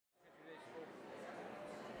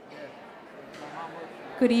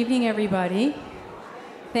Good evening, everybody.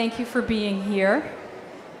 Thank you for being here.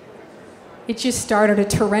 It just started a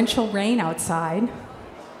torrential rain outside,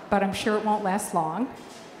 but I'm sure it won't last long.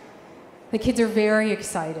 The kids are very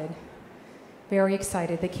excited. Very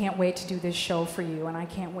excited. They can't wait to do this show for you, and I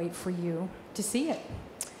can't wait for you to see it.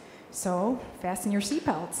 So, fasten your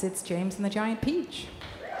seatbelts. It's James and the Giant Peach.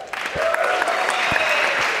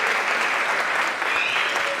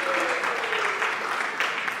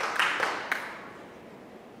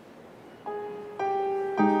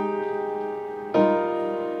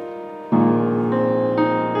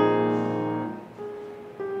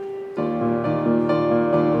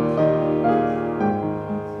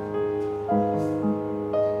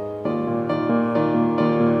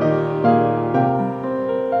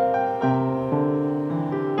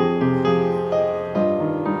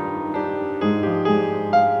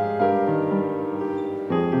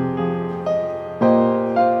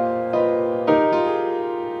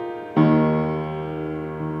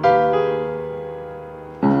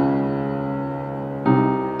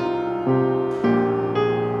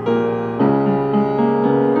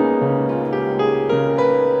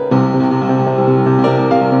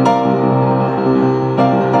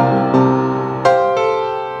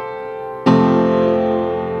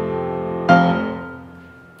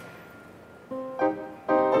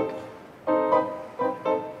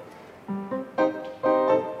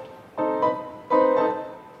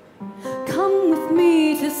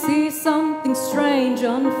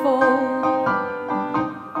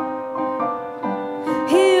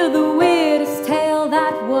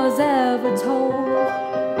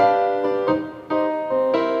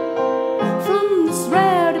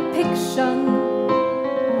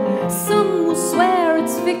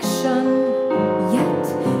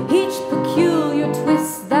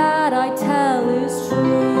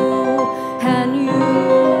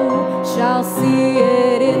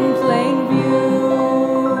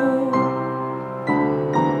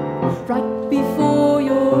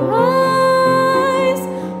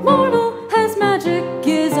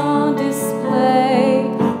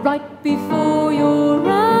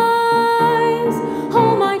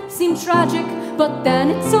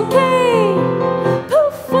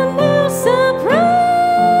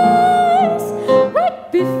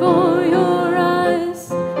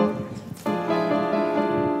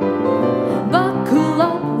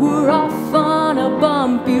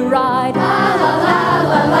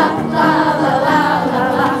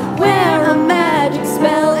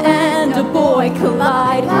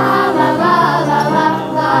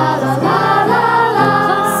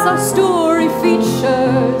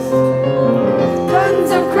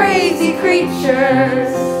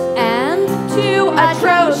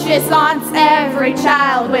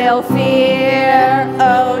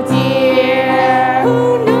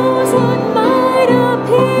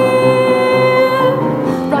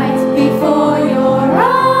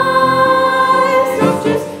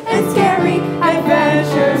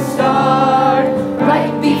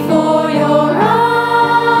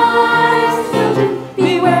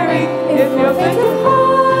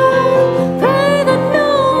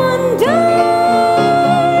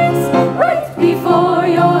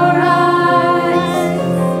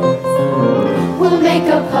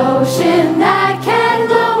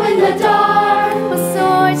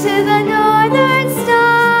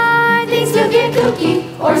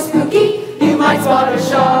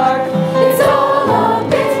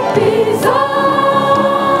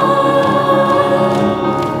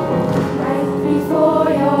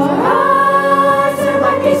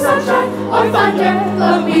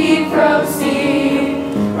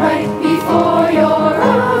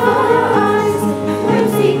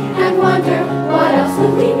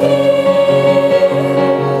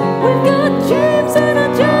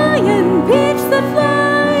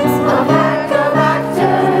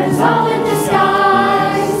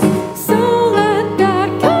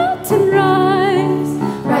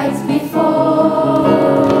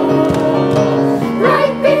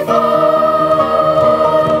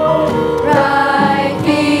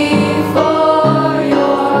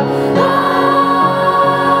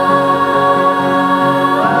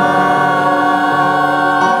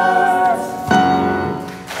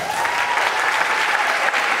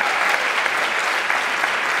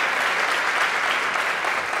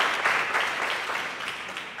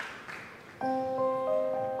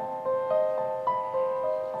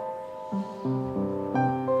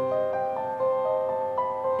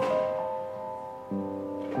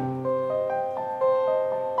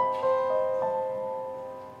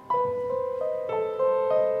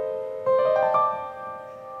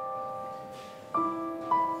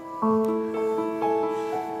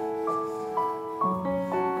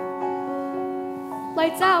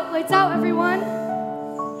 Lights out, everyone.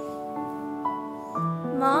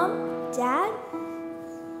 Mom? Dad?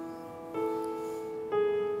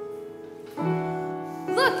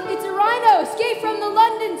 Look, it's a rhino, escaped from the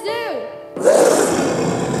London Zoo.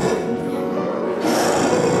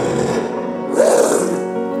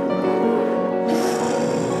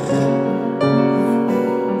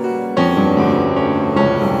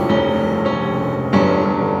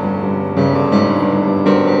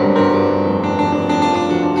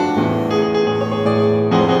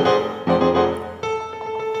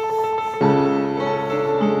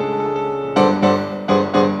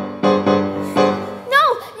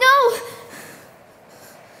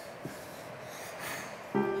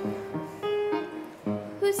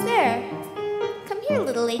 Who's there? Come here,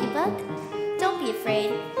 little ladybug. Don't be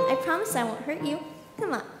afraid. I promise I won't hurt you.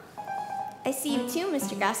 Come on. I see you too,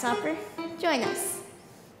 Mr. Grasshopper. Join us.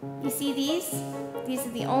 You see these? These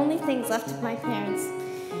are the only things left of my parents,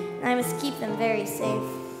 and I must keep them very safe.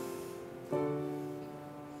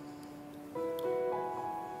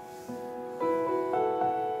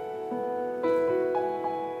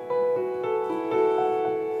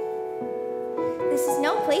 This is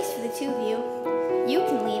no place for the two of you. You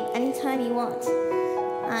can leave anytime you want.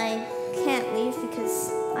 I can't leave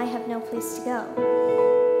because I have no place to go.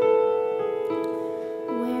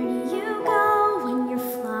 Where do you go when you're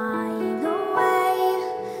flying away?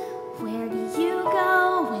 Where do you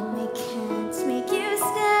go when they can't make you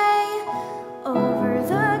stay? Over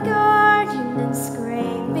the garden and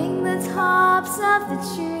scraping the tops of the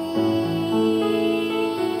trees.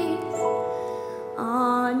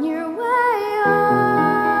 On your way home.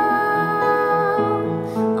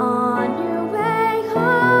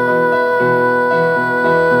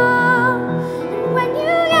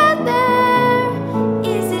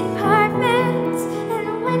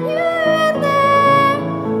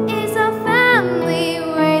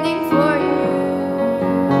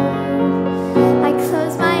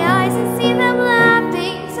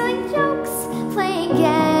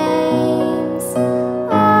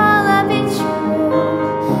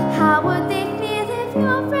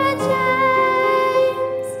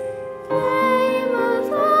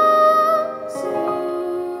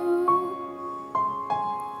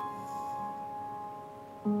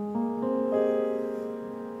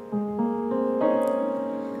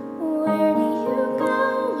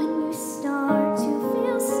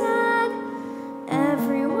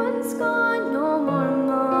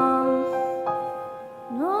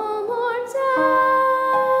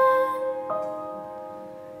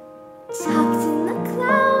 Tucked in the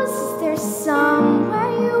clouds, is there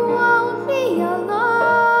somewhere you won't be alone?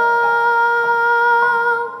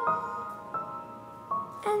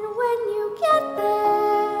 And when you get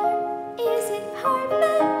there, is it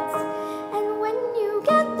perfect? And when you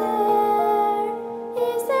get there,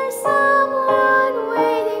 is there someone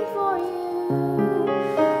waiting for you?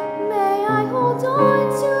 May I hold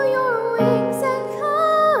on to your wings and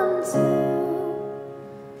come to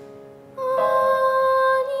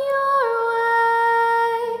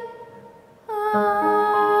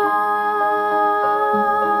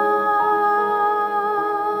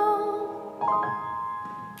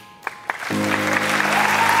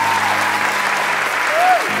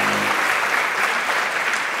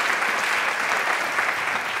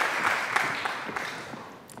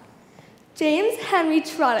James Henry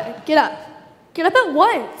Trotter, get up. Get up at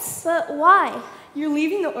once. But why? You're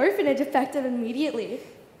leaving the orphanage effective immediately.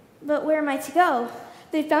 But where am I to go?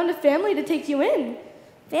 They found a family to take you in.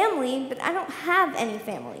 Family? But I don't have any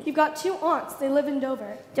family. You've got 2 aunts. They live in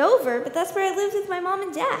Dover. Dover? But that's where I lived with my mom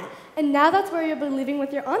and dad. And now that's where you'll be living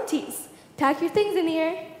with your aunties. Pack your things in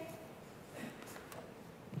here.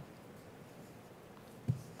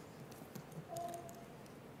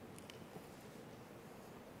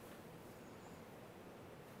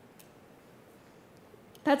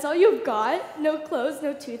 That's all you've got? No clothes,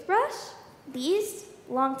 no toothbrush? These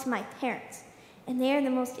belong to my parents, and they are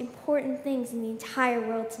the most important things in the entire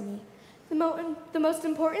world to me. The most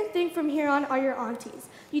important thing from here on are your aunties.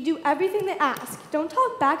 You do everything they ask. Don't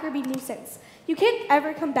talk back or be nuisance. You can't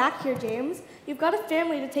ever come back here, James. You've got a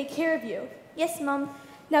family to take care of you. Yes, Mom.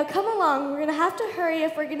 Now come along. We're going to have to hurry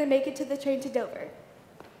if we're going to make it to the train to Dover.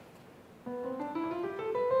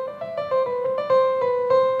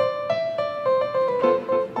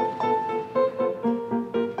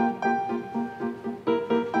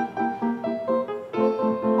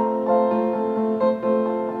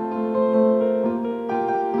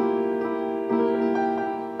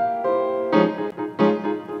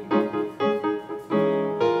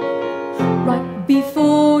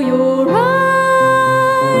 Before your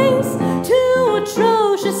eyes, 2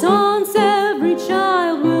 atrocious haunts every child.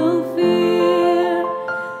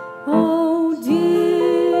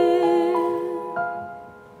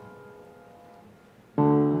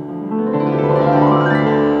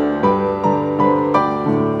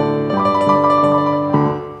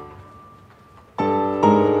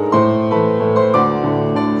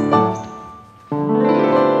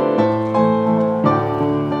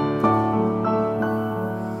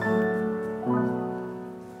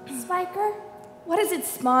 What is it,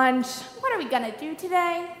 Sponge? What are we gonna do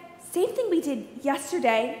today? Same thing we did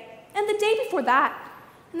yesterday and the day before that.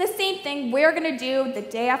 And the same thing we're gonna do the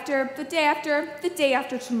day after, the day after, the day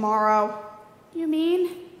after tomorrow. You mean?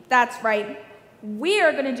 That's right.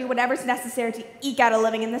 We're gonna do whatever's necessary to eke out a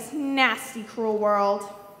living in this nasty, cruel world.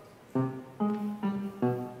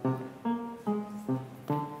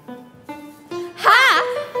 Ha!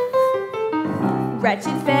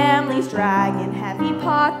 Wretched families dragging heavy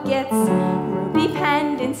pockets, ruby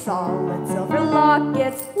pendants, solid silver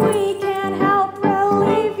lockets. We can't help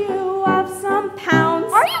relieve you of some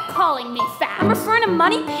pounds. Are you calling me fat? I'm referring to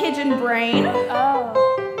money, pigeon brain. Oh.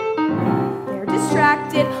 They're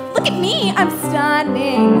distracted. Look at me, I'm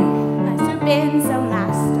stunning. Has you been so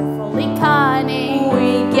masterfully cunning?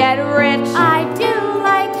 We get rich. I do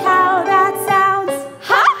like how that sounds.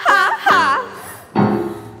 Ha ha ha!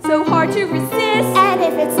 So hard to resist. And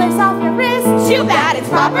if it slips off your wrist, Too bad it's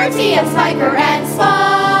property of Spiker and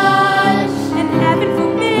Sponge. And heaven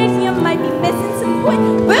forbid you might be missing some point.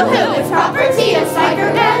 Woohoo! It's property of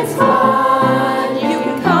Spiker and Sponge. You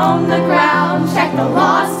can comb the ground, check the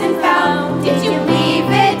lost and found. Did you leave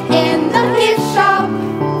it in the gift shop?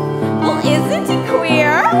 Well, isn't it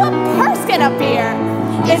queer? What purse can appear?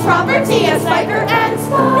 It's property of Spiker and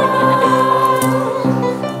Sponge.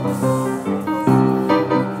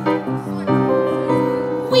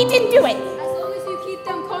 We didn't do it. As long as you keep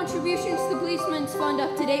them contributions to the policeman's fund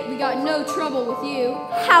up to date, we got no trouble with you.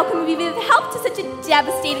 How can we be of help to such a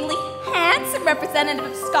devastatingly handsome representative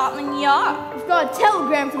of Scotland Yard? I've got a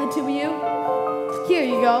telegram for the two of you. Here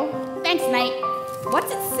you go. Thanks, mate.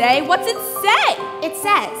 What's it say? What's it say? It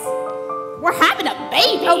says, we're having a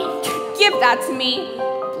baby. Oh, give that to me.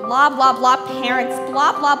 Blah, blah, blah, parents,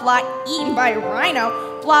 blah, blah, blah, eaten by a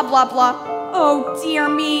rhino, blah, blah, blah. Oh, dear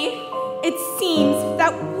me. It seems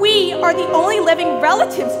that we are the only living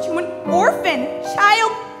relatives to an orphan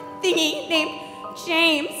child thingy named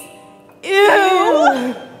James.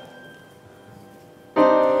 Ew.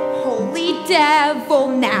 Holy devil,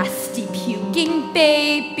 nasty puking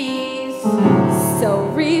babies, so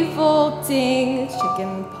revolting,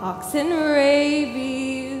 chicken pox and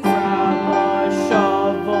rabies. Grab a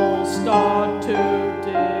shovel, start to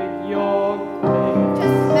dig your grave.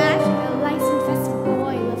 Just imagine a lice-infested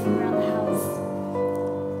boy living around the house.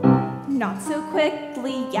 Not so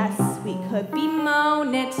quickly, yes, we could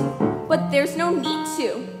bemoan it, but there's no need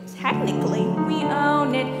to. Technically, we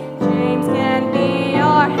own it. James can be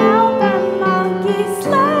our helper monkey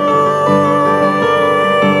slave.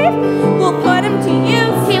 We'll put him to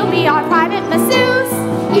use. He'll be our private masseuse.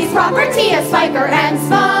 He's property of Spiker and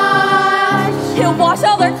Sponge. He'll wash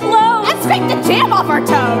all their clothes And scrape the jam off our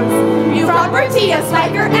toes. He's property of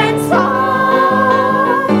Spiker and Sponge.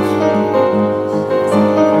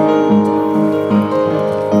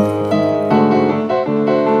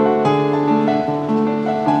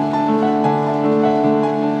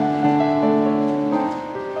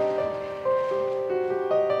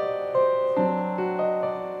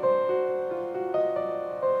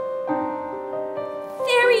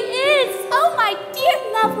 There he is. Oh, my dear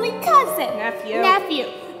lovely cousin. Nephew. Nephew.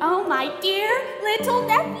 Oh, my dear little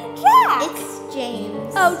nephew Jack. It's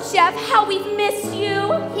James. Oh, Jeff, how we've missed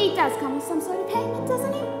you. He does come with some sort of payment,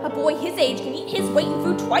 doesn't he? A boy his age can eat his weight in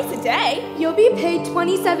food twice a day. You'll be paid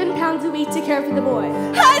 27 pounds a week to care for the boy.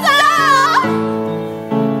 Huzzah!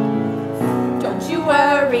 Don't you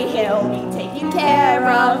worry, he'll be taken care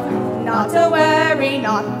of. Not to worry,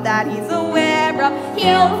 not that he's aware of.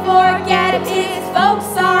 He'll forget if his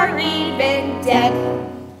folks are even dead.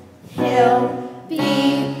 He'll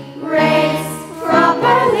be raised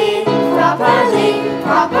properly,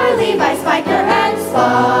 properly by Spiker and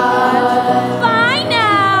Sponge. Bye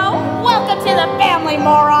now! Welcome to the family,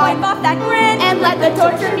 moron. Wipe off that grin And let the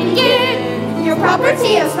torture begin. Your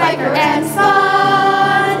property of Spiker and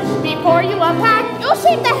Sponge. Before you unpack, you'll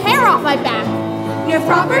shave the hair off my back. Your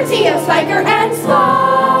property of Spiker and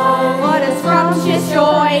Sponge. What a scrumptious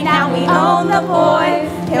joy, now we own the boy.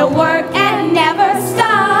 He'll work and never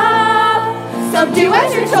stop. So do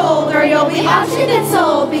as you're told, or you'll be auctioned and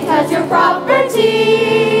sold, because your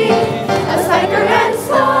property of Spiker and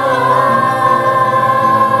Sponge.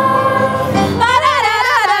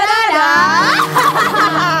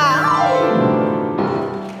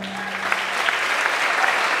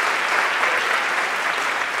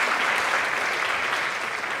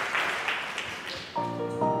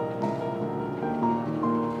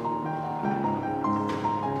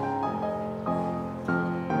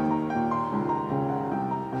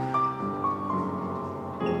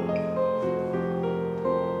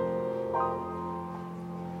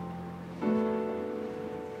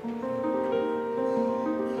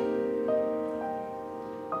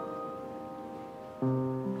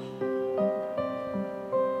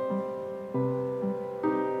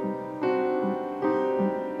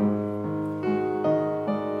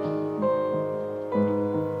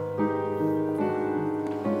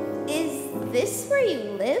 this where you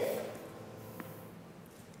live?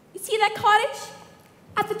 You see that cottage?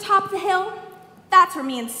 At the top of the hill? That's where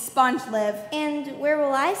me and Sponge live. And where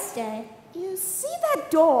will I stay? You see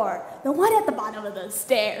that door? The one at the bottom of those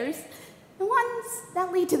stairs? The ones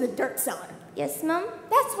that lead to the dirt cellar. Yes, Mum?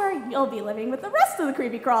 That's where you'll be living with the rest of the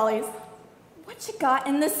creepy crawlies. What you got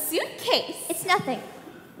in the suitcase? It's nothing,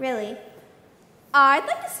 really. I'd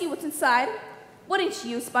like to see what's inside. Wouldn't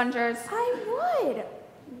you, Spongers? I would.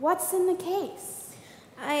 What's in the case?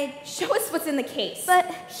 Show us what's in the case.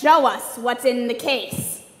 But show us what's in the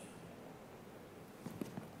case.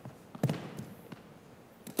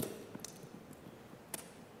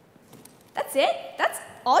 That's it? That's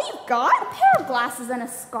all you've got? A pair of glasses and a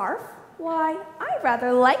scarf. Why, I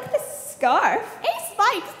rather like this scarf. Hey,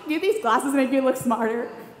 Spikes, do these glasses make you look smarter?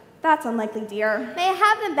 That's unlikely, dear. May I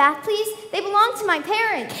have them back, please? They belong to my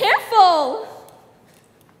parents. Careful!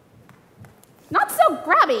 Not so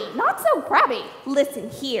grabby, not so grabby. Listen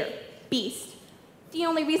here, Beast. The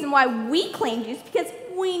only reason why we claimed you is because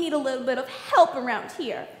we need a little bit of help around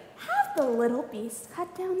here. Have the little beast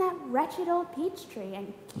cut down that wretched old peach tree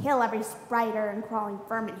and kill every spider and crawling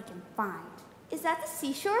vermin he can find. Is that the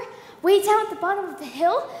seashore? Way down at the bottom of the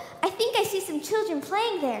hill? I think I see some children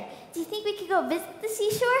playing there. Do you think we could go visit the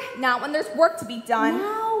seashore? Not when there's work to be done.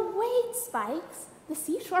 Now, wait, Spikes. The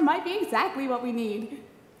seashore might be exactly what we need.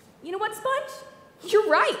 You know what, Sponge? You're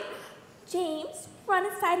right. James, run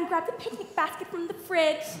inside and grab the picnic basket from the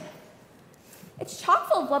fridge. It's chock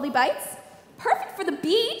full of lovely bites. Perfect for the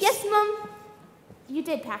beach. Yes, Mum. You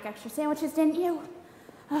did pack extra sandwiches, didn't you?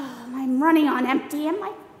 Oh, I'm running on empty and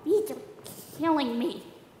my feet are killing me.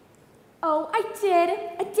 Oh, I did.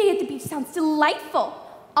 A day at the beach sounds delightful.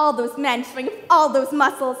 All those men showing off all those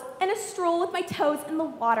muscles and a stroll with my toes in the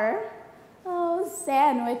water. Oh,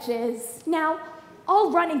 sandwiches. Now,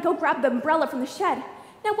 I'll run and go grab the umbrella from the shed.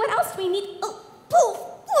 Now, what else do we need? Oh, poof,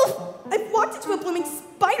 poof. I've walked into a blooming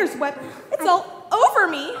spider's web. It's all over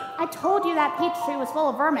me. I told you that peach tree was full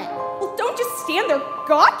of vermin. Well, don't just stand there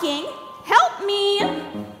gawking. Help me.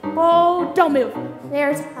 Oh, don't move.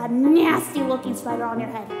 There's a nasty-looking spider on your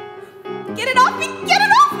head. Get it off me! Get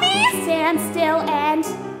it off me! Stand still and...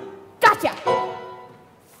 Gotcha!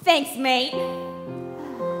 Thanks, mate.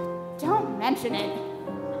 Don't mention it.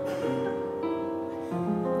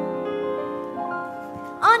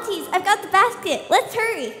 Aunties, I've got the basket. Let's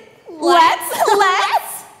hurry.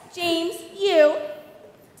 Let's! James, you.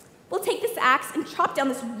 We'll take this axe and chop down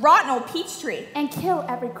this rotten old peach tree. And kill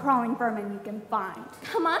every crawling vermin you can find.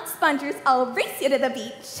 Come on, Spongers, I'll race you to the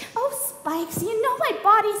beach. Oh, Spikes, you know my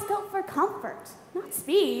body's built for comfort, not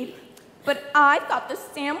speed. But I've got the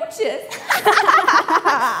sandwiches.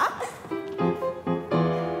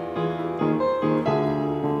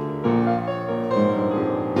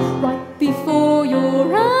 Right before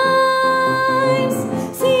your eyes,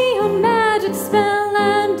 see a magic spell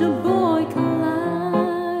and a boy collide.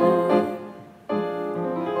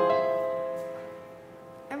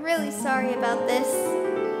 I'm really sorry about this.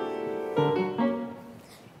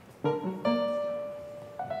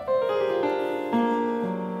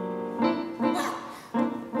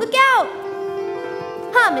 Look out!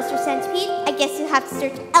 Huh, Mr. Centipede? I guess you'll have to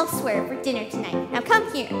search elsewhere for dinner tonight. Now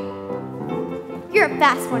come here. You're a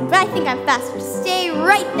fast one, but I think I'm faster. Stay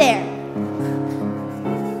right there.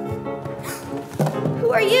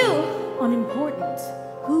 Who are you? Unimportant.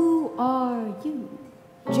 Who are you?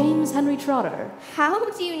 James Henry Trotter. How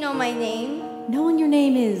do you know my name? Knowing your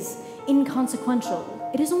name is inconsequential.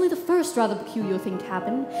 It is only the first rather peculiar thing to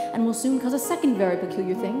happen, and will soon cause a second very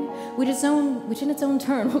peculiar thing, which in its own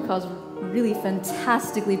turn will cause really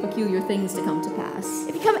fantastically peculiar things to come to pass.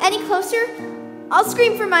 If you come any closer, I'll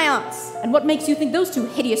scream for my aunts. And what makes you think those two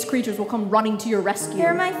hideous creatures will come running to your rescue?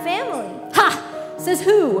 They're my family. Ha! Says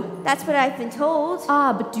who? That's what I've been told.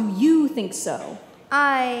 Ah, but do you think so?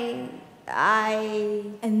 And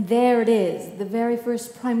there it is, the very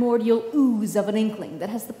first primordial ooze of an inkling that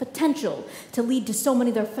has the potential to lead to so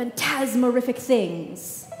many other phantasmarific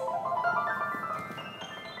things.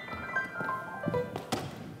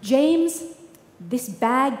 James, this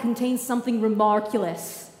bag contains something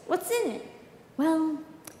remarkulous. What's in it? Well,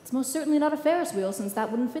 it's most certainly not a Ferris wheel, since that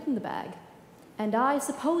wouldn't fit in the bag. And I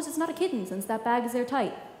suppose it's not a kitten, since that bag is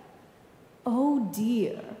airtight. Oh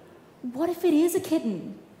dear, what if it is a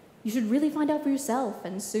kitten? You should really find out for yourself,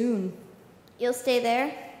 and soon. You'll stay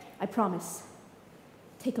there? I promise.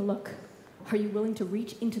 Take a look. Are you willing to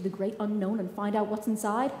reach into the great unknown and find out what's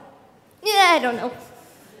inside? Yeah, I don't know.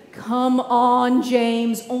 Come on,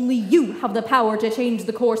 James. Only you have the power to change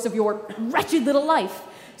the course of your wretched little life.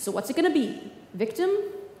 So what's it gonna be? Victim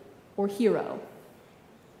or hero?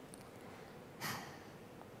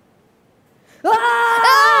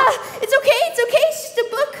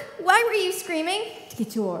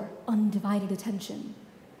 get your undivided attention.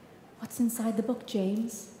 What's inside the book,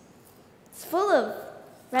 James? It's full of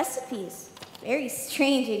recipes. Very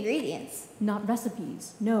strange ingredients. Not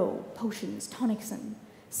recipes, no, potions, tonics, and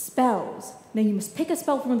spells. Now you must pick a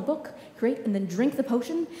spell from the book, create, and then drink the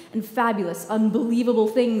potion, and fabulous, unbelievable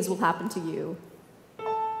things will happen to you.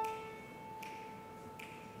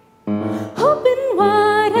 Open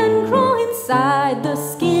wide and crawl inside the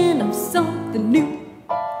skin of something new.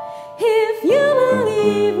 If you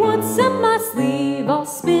believe what's up my sleeve, I'll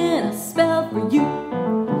spin a spell for you.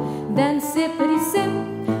 Then sippity sip,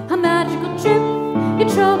 a magical trip. Your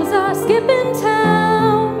troubles are skipping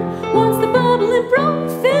town. Once the bubbling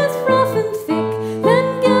broth is rough and thick,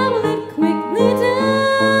 then gobble it quickly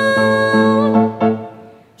down.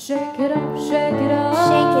 Shake it up, shake it up.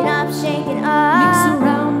 Shake it up, shake it up. Mix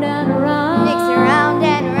around and around. Mix around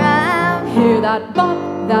and around. Hear that bop,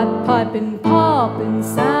 that piping, popping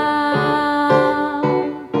sound.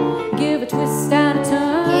 Give a twist and a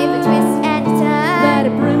turn. Give a twist and a turn. Let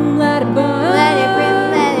it brim, let it burn. Let it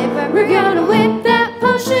brim, let it burn. We're gonna whip that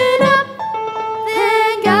potion up,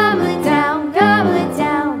 Then gobble it down, gobble it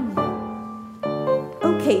down.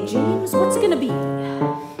 Okay, James, what's it gonna be?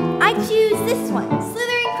 I choose this one,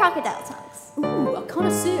 slithering crocodile tongues. Ooh, a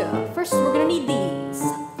connoisseur. First, we're gonna need these.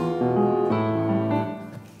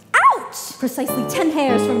 Ouch! Precisely 10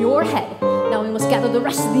 hairs from your head. Now we must gather the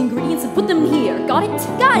rest of the ingredients and put them here. Got it?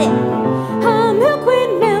 Got it. A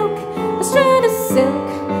milkweed milk, a strand of silk,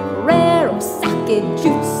 rare Osaka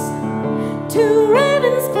juice. 2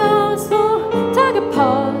 raven's claws for tiger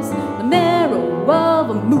paws, the marrow of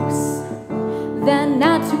a moose. Then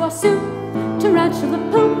add to our soup tarantula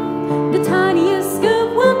poop, the tiniest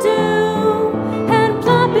scoop will do. And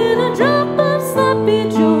plop in a drop of sloppy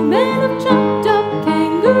Joe made of chopped up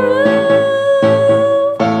kangaroo.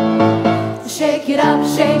 Shake it up,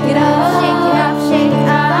 shake it up. Shake it up, shake it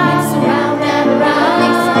up. Mix around and around.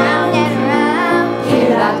 Mix around and around. Hear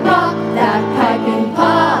that pop, that piping,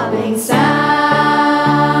 popping sound.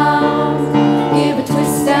 Give a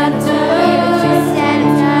twist and a turn. Give a twist and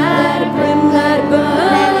a turn. Let it brim, let it burn.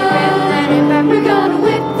 Let it brim, let it burn. We're gonna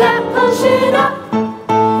whip that potion up,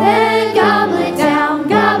 Then gobble it down,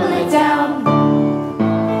 gobble it down.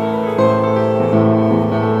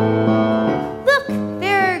 Look,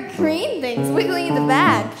 there are green things wiggling in the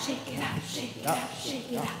bag.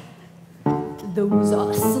 Those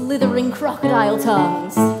are slithering crocodile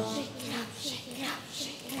tongues.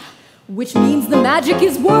 Which means the magic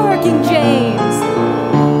is working, James.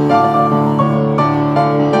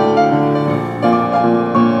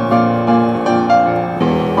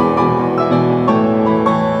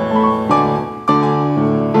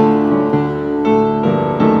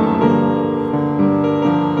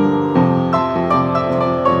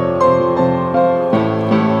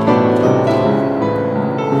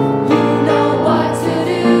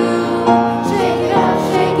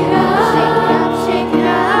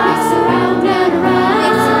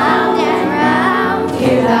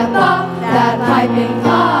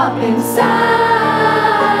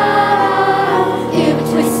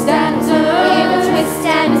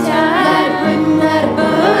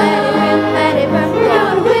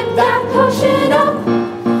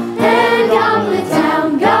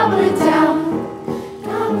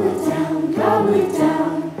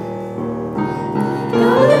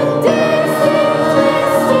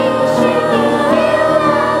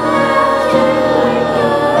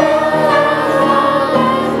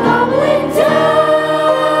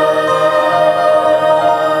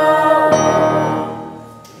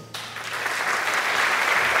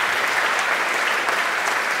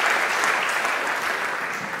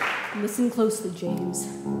 Listen closely, James.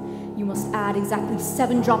 You must add exactly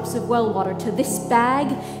 7 drops of well water to this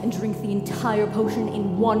bag and drink the entire potion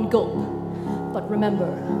in one gulp. But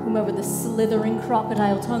remember, whomever the slithering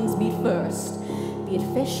crocodile tongues meet first, be it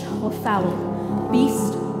fish or fowl,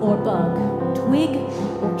 beast or bug, twig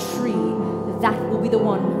or tree, that will be the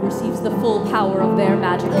one who receives the full power of their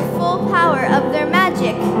magic. The full power of their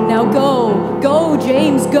magic. Now go! Go,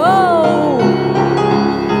 James, go!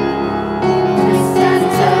 Twist and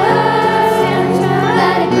turn,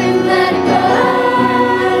 let it brim, let it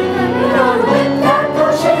burn. We're gonna whip that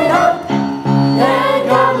potion up, then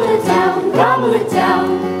gobble it down, gobble it down,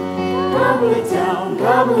 gobble it down,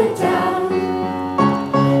 gobble it down,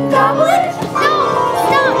 gobble it. No,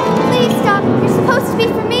 stop! Please stop! You're supposed to be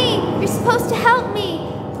for me. You're supposed to help me.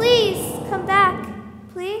 Please come back,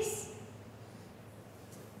 please.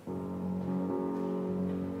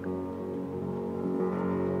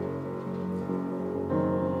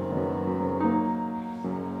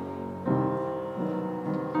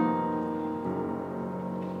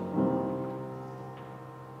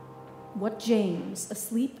 What James,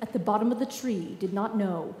 asleep at the bottom of the tree, did not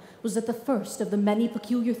know was that the first of the many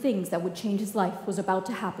peculiar things that would change his life was about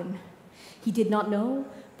to happen. He did not know,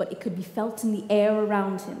 but it could be felt in the air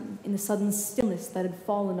around him, in the sudden stillness that had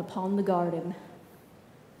fallen upon the garden.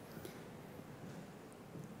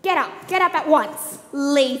 Get up at once.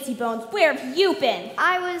 Lazy bones, where have you been?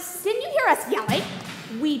 Didn't you hear us yelling?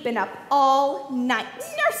 We've been up all night.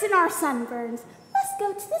 Nursing our sunburns. Let's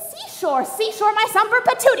go to the seashore. Seashore, my sunburn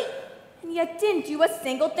patootie. And you didn't do a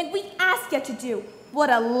single thing we asked you to do.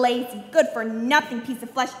 What a lazy, good-for-nothing piece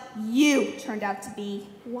of flesh you turned out to be.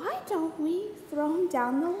 Why don't we throw him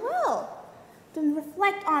down the well? Then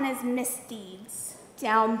reflect on his misdeeds.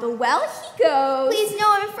 Down the well he goes. Please, no,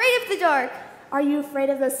 I'm afraid of the dark. Are you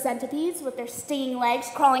afraid of those centipedes with their stinging legs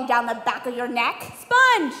crawling down the back of your neck?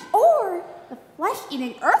 Sponge! Or the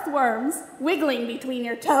flesh-eating earthworms wiggling between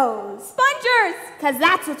your toes? Spongers! Because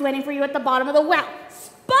that's what's waiting for you at the bottom of the well.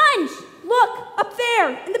 Sponge! Look, up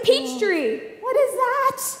there, in the peach tree. What is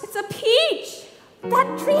that? It's a peach.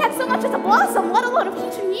 That tree had so much as a blossom, let alone a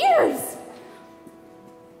peach in years.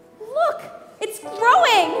 Look, it's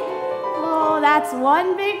growing. Oh, that's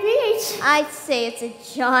one big peach. I'd say it's a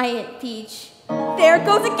giant peach. There it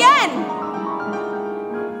goes again.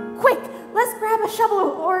 Quick, let's grab a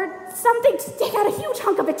shovel or something to dig out a huge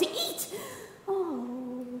hunk of it to eat.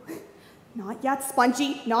 Oh. Not yet,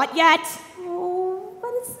 Spongy, not yet. Oh,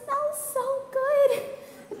 but it smells so good.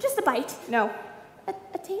 Just a bite. No.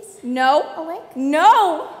 A taste? No. A lick?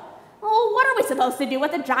 No. Oh, what are we supposed to do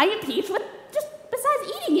with a giant peach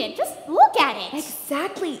besides eating it? Just look at it.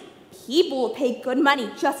 Exactly. People will pay good money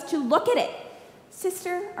just to look at it.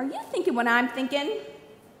 Sister, are you thinking what I'm thinking?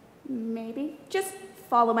 Maybe. Just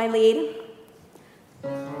follow my lead.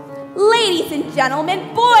 Ladies and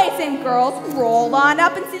gentlemen, boys and girls, roll on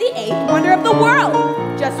up into the eighth wonder of the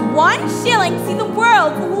world. Just 1 shilling to see the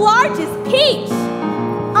world's largest peach.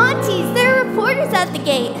 Aunties, there are reporters at the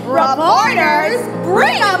gate. Reporters,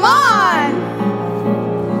 bring them on!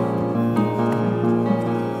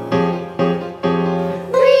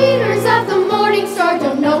 Readers of the Morning Star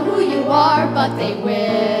don't know who you are, but they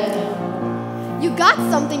will. You got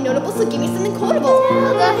something notable, so give me something quotable.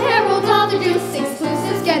 Tell the Herald all the juice,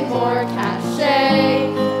 exclusives get more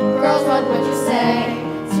cachet. Girls, what would you say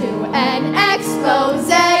to an expose?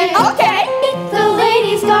 Okay! The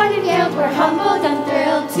ladies garden guild, we're humbled and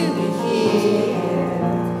thrilled to be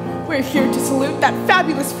here. We're here to salute that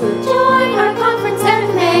fabulous fruit. Join our conference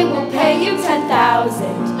and May, we'll pay you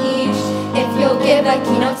 10,000 each if you'll give a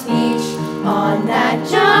keynote speech on that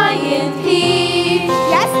giant peach.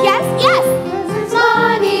 Yes, yes, yes!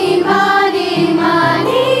 Money, money,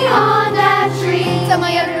 money on that tree. Tell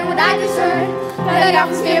my editor what I just heard, but it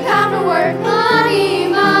offers me a pound a word. Money,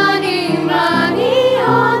 money, money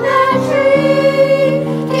on that tree.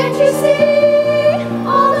 Can't you see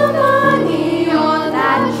all the money on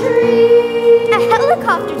that tree? A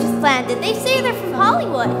helicopter just landed. They say they're from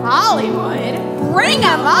Hollywood. Hollywood? Bring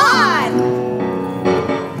them on!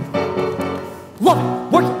 Love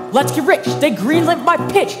it, work it, let's get rich. They greenlit my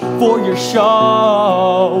pitch for your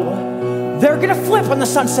show. They're gonna flip on the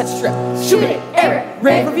Sunset Strip. Shoot it, air it,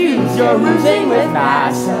 rave reviews. You're oozing with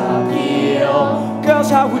mass appeal. Girls,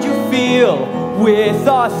 how would you feel with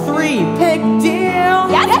a 3-pig deal?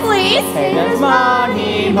 Yes, please! Hey, there's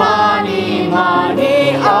money, money,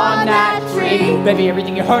 money on that tree. Baby,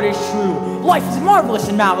 everything you heard is true. Life is marvelous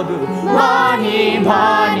in Malibu. Money,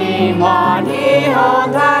 money, money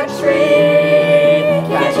on that tree.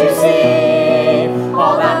 Can't you see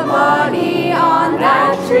all that money on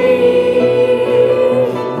that tree?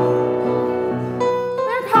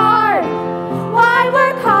 Work hard. Why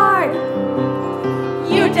work hard?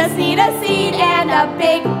 You just need a seed and a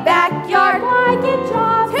big backyard. Why get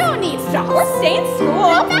jobs? Who needs jobs? We're staying in school.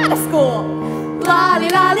 I'm out of school. Lolly,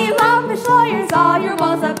 lolly, lumpish lawyers, all your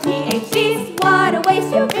walls of PhDs. What a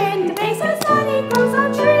waste you've been to base as money grows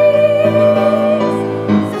on trees.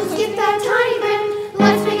 So skip that tiny bit.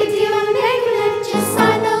 Let's make a deal and make it. Just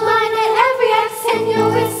sign the line at every X and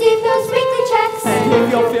you'll receive those weekly checks. And if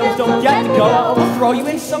your films don't get to go, we'll throw you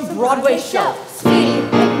in some Broadway show. Sweetie,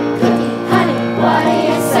 cookie, honey, what do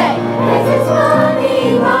you say? This is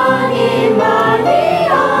money, money, money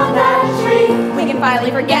on that tree. We can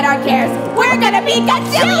finally forget our cares. We're gonna be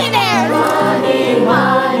gazillionaires! Money,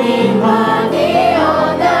 money, money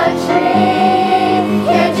on the tree.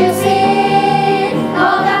 Can't you see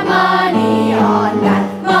all that money on that,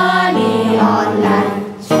 money on that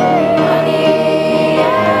tree?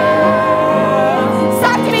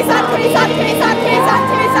 Sock to me, sock to me, sock to me, sock to me, sock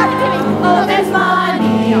to me, sock to me. Oh, there's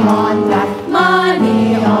money on that,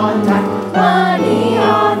 money on that, money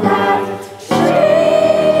on that tree.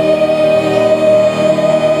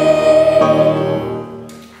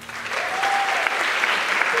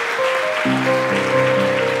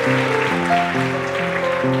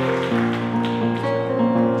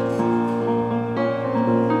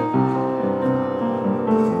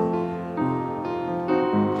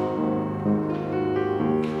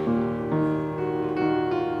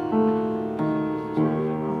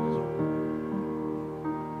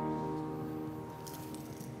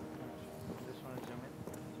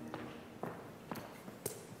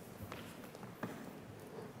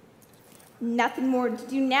 Nothing more to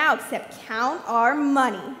do now except count our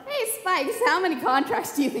money. Hey, Spikes, how many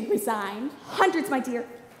contracts do you think we signed? Hundreds, my dear.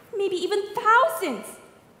 Maybe even thousands.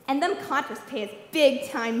 And them contracts pay us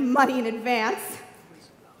big-time money in advance.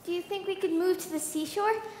 Do you think we could move to the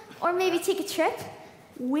seashore? Or maybe take a trip?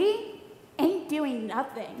 We ain't doing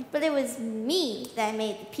nothing. But it was me that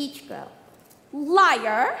made the peach grow.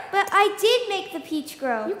 Liar. But I did make the peach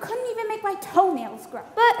grow. You couldn't even make my toenails grow.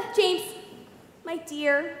 But, James, my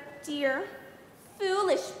dear,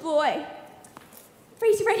 foolish boy.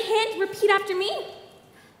 Raise your right hand and repeat after me.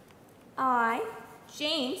 I,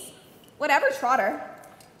 James, whatever Trotter,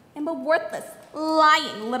 am a worthless,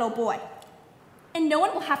 lying little boy. And no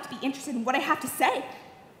one will have to be interested in what I have to say.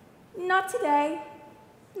 Not today,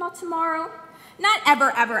 not tomorrow, not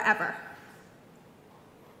ever, ever, ever.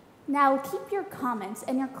 Now keep your comments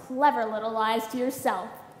and your clever little lies to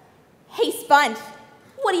yourself. Hey, Sponge,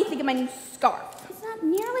 what do you think of my new scarf? It's not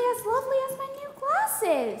nearly as lovely as my new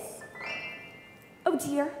glasses. Oh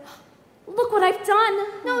dear, look what I've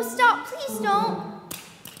done. No, stop, please don't.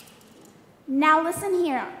 Now listen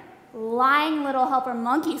here. Lying little helper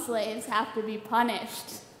monkey slaves have to be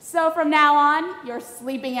punished. So from now on, you're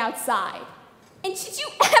sleeping outside. And should you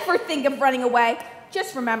ever think of running away,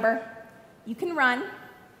 just remember, you can run,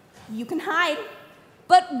 you can hide,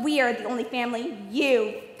 but we are the only family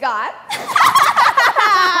you've got.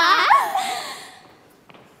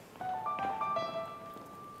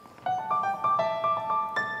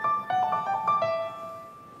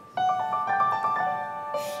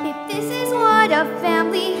 If this is what a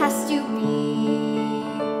family has to be,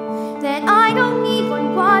 then I don't need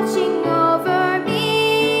one watching over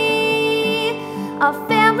me. A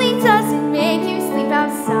family doesn't make you sleep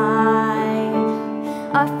outside.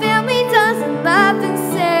 A family doesn't laugh and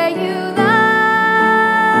say you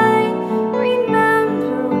lie.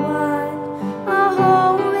 Remember what a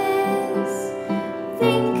home is.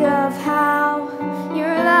 Think of how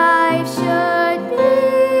your life should be.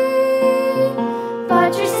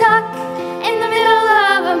 But you're stuck in the middle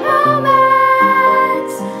of a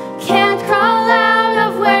moment. Can't crawl out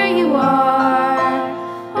of where you are.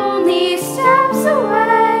 Only steps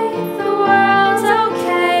away, the world's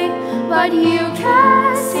okay, but you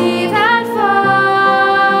can't see that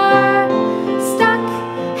far. Stuck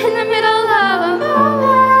in the middle of a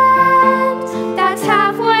moment that's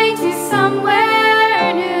halfway to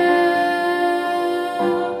somewhere new.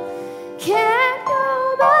 Can't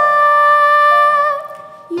go back.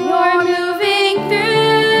 You're moving through.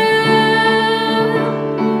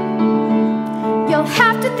 You'll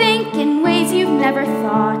have to think in ways you've never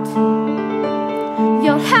thought.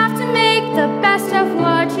 You'll have to make the best of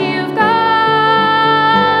what you've got.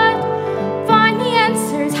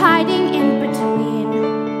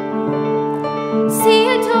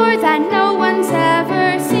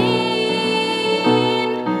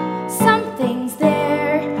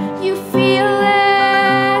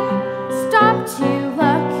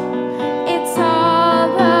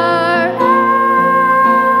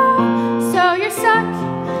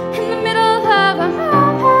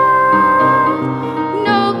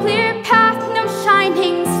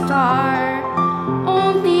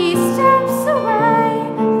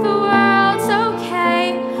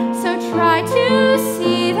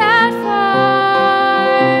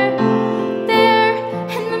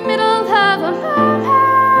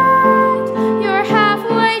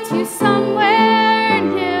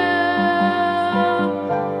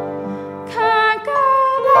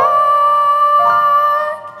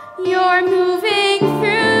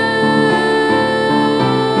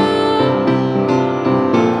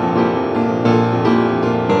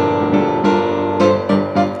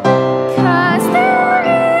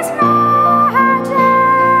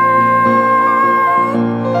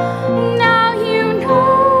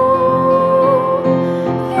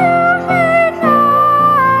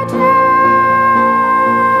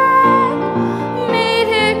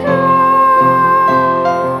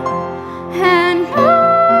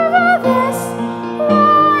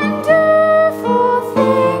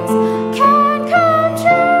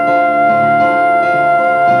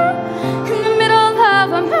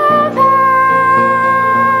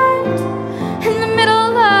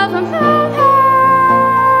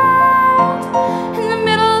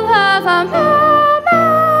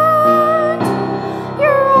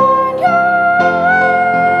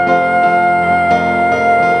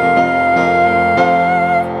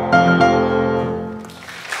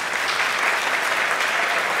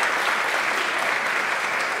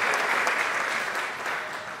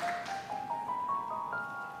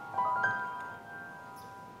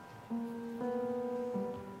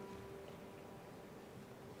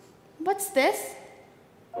 What's this?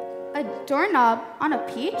 A doorknob on a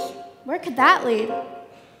peach? Where could that lead?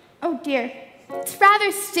 Oh dear, it's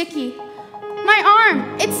rather sticky. My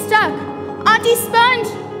arm, it's stuck. Auntie Sponge,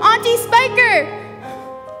 Auntie Spiker.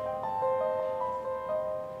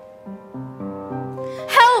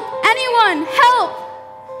 Help, anyone, help.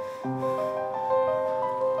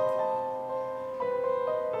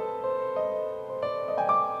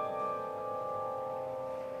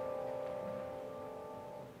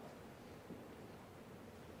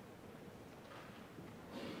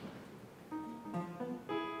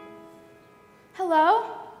 Hello?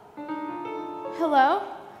 Hello?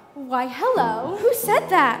 Why, hello. Who said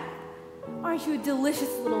that? Aren't you a delicious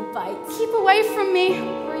little bite? Keep away from me. Who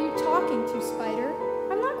are you talking to, Spider?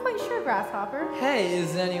 I'm not quite sure, Grasshopper. Hey,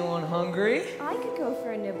 is anyone hungry? I could go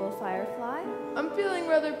for a nibble, Firefly. I'm feeling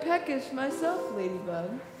rather peckish myself,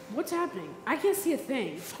 Ladybug. What's happening? I can't see a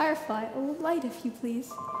thing. Firefly, a light if you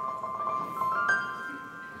please.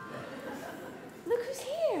 Look who's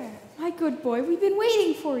here. My good boy, we've been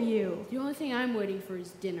waiting for you. The only thing I'm waiting for is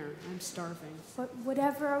dinner. I'm starving. But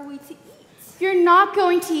whatever are we to eat? You're not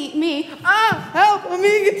going to eat me. Ah! Help! I'm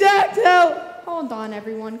being attacked! Help! Hold on,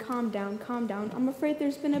 everyone. Calm down, calm down. I'm afraid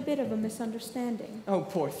there's been a bit of a misunderstanding. Oh,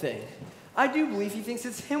 poor thing. I do believe he thinks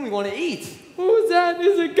it's him we want to eat. Who's that?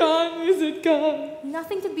 Is it gone? Is it gone?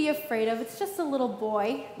 Nothing to be afraid of. It's just a little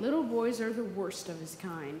boy. Little boys are the worst of his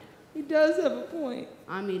kind. He does have a point.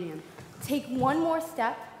 I'm eating him. Take one more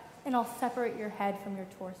step, and I'll separate your head from your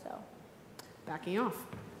torso. Backing off.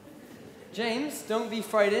 James, don't be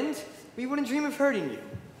frightened. We wouldn't dream of hurting you.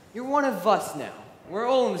 You're one of us now. We're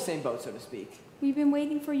all in the same boat, so to speak. We've been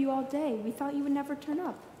waiting for you all day. We thought you would never turn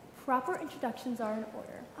up. Proper introductions are in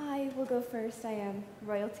order. I will go first. I am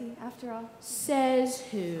royalty, after all. Says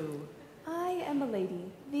who? I am a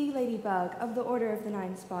lady, the Ladybug of the Order of the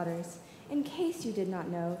Nine Spotters. In case you did not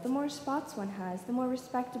know, the more spots one has, the more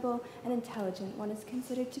respectable and intelligent one is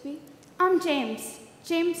considered to be. I'm James.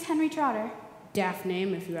 James Henry Trotter. Daft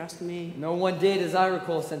name, if you ask me. No one did, as I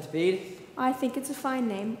recall, Centipede. I think it's a fine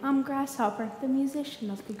name. I'm Grasshopper, the musician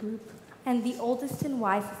of the group. And the oldest and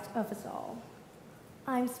wisest of us all.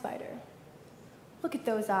 I'm Spider. Look at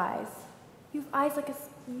those eyes. You've eyes like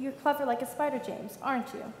you're clever like a spider, James,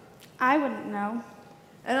 aren't you? I wouldn't know.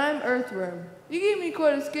 And I'm Earthworm. You gave me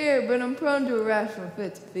quite a scare, but I'm prone to irrational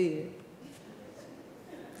fits of fear.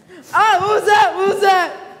 Ah, what was that? What was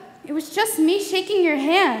that? It was just me shaking your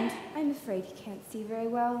hand. I'm afraid he can't see very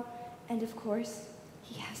well, and of course,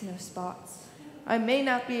 he has no spots. I may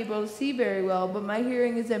not be able to see very well, but my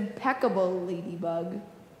hearing is impeccable, Ladybug.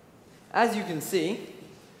 As you can see,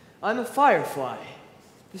 I'm a firefly.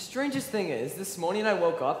 The strangest thing is, this morning I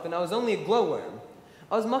woke up and I was only a glowworm.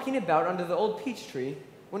 I was mucking about under the old peach tree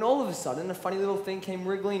when all of a sudden a funny little thing came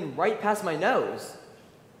wriggling right past my nose.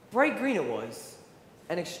 Bright green it was,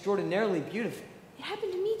 and extraordinarily beautiful. It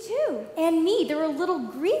happened to me too. And me. There were little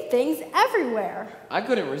green things everywhere. I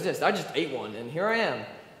couldn't resist. I just ate one, and here I am,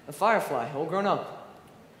 a firefly, all grown up.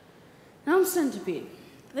 Now I'm Centipede.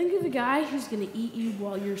 Think of the guy who's gonna eat you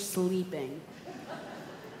while you're sleeping.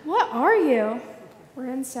 What are you? We're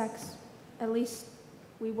insects. At least,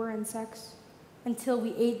 we were insects. Until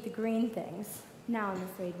we ate the green things. Now I'm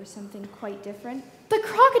afraid we're something quite different. The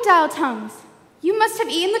crocodile tongues. You must have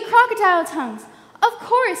eaten the crocodile tongues. Of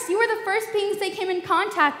course, you were the first beings they came in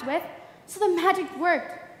contact with. So the magic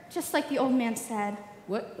worked, just like the old man said.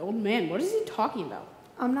 What? Old man, what is he talking about?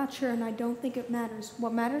 I'm not sure, and I don't think it matters.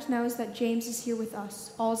 What matters now is that James is here with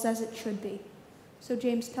us. All's as it should be. So,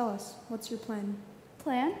 James, tell us, what's your plan?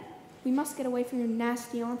 Plan? We must get away from your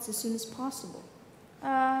nasty aunts as soon as possible.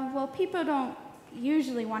 Well, people don't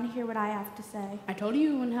usually want to hear what I have to say. I told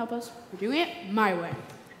you wouldn't help us. We're doing it my way.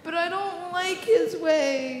 But I don't like his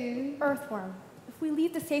way. Earthworm, if we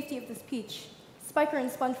leave the safety of this peach, Spiker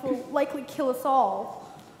and Sponge will likely kill us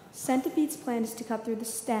all. Centipede's plan is to cut through the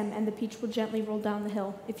stem, and the peach will gently roll down the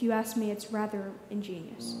hill. If you ask me, it's rather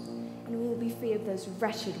ingenious. And we will be free of those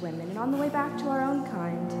wretched women, and on the way back to our own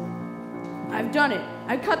kind. I've done it.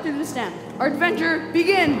 I've cut through the stem. Our adventure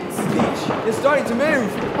begins. Peach, it's starting to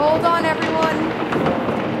move. Hold on, everyone.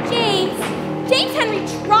 James! James Henry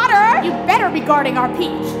Trotter! You better be guarding our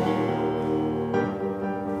peach.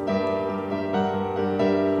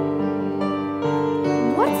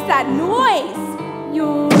 What's that noise?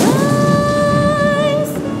 Your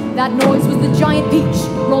eyes! That noise was the giant peach,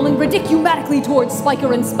 rolling ridiculously towards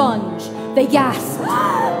Spiker and Sponge. They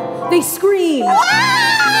gasped. They screamed.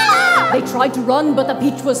 They tried to run, but the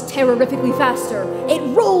peach was terrifically faster. It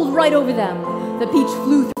rolled right over them. The peach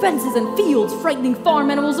flew through fences and fields, frightening farm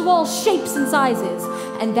animals of all shapes and sizes.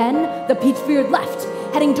 And then the peach veered left,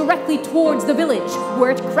 heading directly towards the village,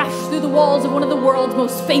 where it crashed through the walls of one of the world's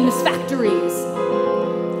most famous factories.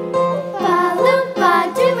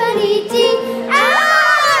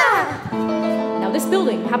 Now, this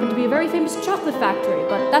building happened to be a very famous chocolate factory,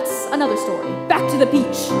 but that's another story. Back to the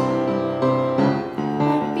Peach.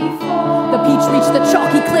 The Peach reached the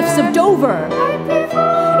chalky cliffs of Dover.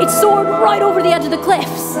 It soared right over the edge of the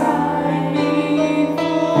cliffs.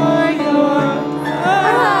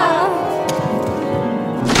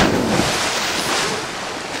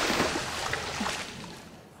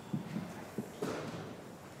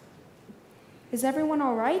 Is everyone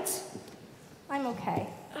all right? I'm okay.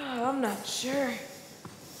 Oh, I'm not sure.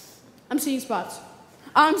 I'm seeing spots.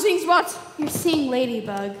 I'm seeing spots. You're seeing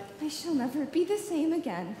Ladybug. I shall never be the same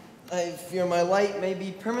again. I fear my light may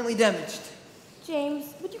be permanently damaged.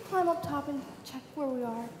 James, would you climb up top and check where we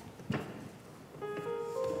are?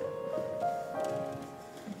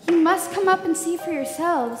 You must come up and see for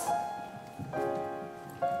yourselves.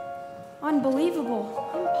 Unbelievable.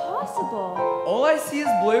 Impossible. All I see is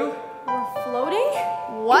blue. We're floating?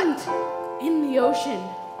 What? In the ocean.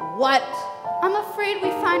 What? I'm afraid we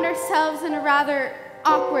find ourselves in a rather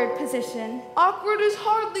awkward position. Awkward is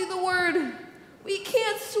hardly the word. We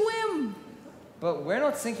can't swim. But we're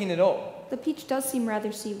not sinking at all. The Peach does seem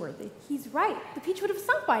rather seaworthy. He's right. The Peach would have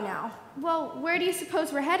sunk by now. Well, where do you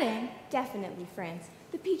suppose we're heading? Definitely France.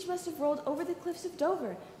 The Peach must have rolled over the cliffs of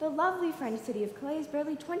Dover. The lovely French city of Calais is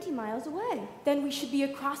barely 20 miles away. Then we should be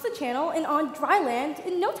across the channel and on dry land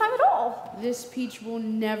in no time at all. This Peach will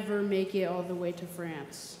never make it all the way to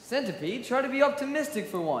France. Centipede, try to be optimistic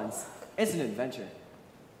for once. It's an adventure.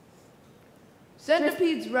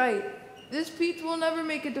 Centipede's right. This Peach will never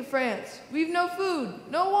make it to France. We've no food,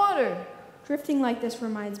 no water. Drifting like this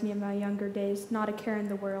reminds me of my younger days, not a care in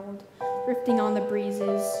the world. Drifting on the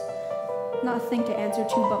breezes, nothing to answer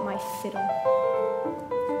to but my fiddle.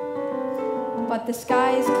 But the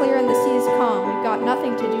sky is clear and the sea is calm. We've got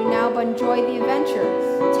nothing to do now but enjoy the adventure.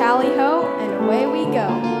 Tally-ho, and away we go.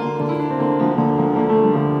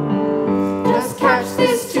 Just catch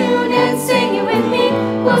this tune and sing it with me.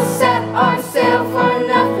 We'll set our sail for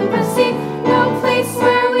nothing but sea. No place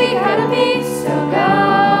where we gotta be, so go.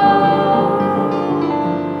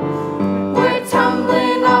 We're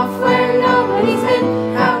tumbling off where nobody's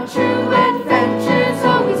been. How true adventures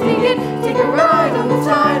always begin. Take a ride on the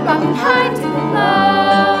tide, bobbing high to the low.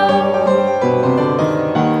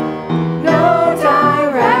 No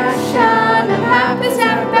direction, a map is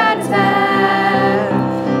never bad as bad.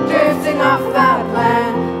 Drifting off without a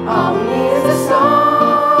plan, all we need is a song.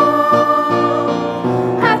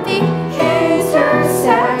 At the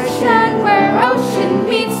intersection where ocean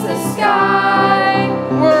meets the sky,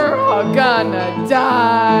 We're all gonna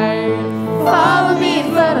die. follow me and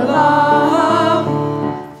float along,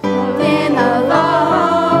 floating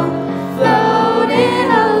along, floating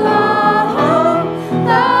along,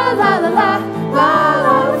 la la la la, la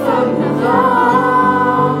la, floating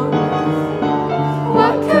along.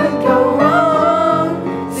 What could go wrong?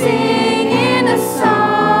 Singing a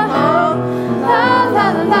song, la la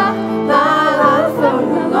la la, la la,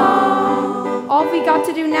 floating along. All we got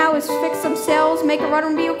to do now is fix some sails, make a rudder,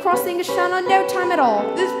 and be across the English Channel in no time at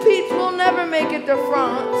all. This Peach will never make it to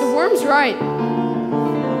France. The worm's right.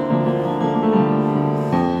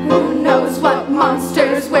 Who knows what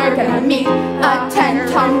monsters we're gonna meet? A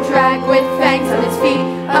 10-ton drag with fangs on its feet,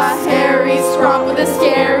 a hairy scrump with a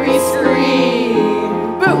scary scream.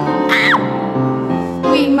 Boo!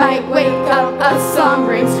 Ah! We might wake up a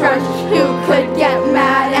slumbering scrunch who could get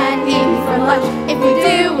mad and eat me for lunch. If we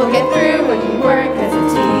do, we'll get through when we work as a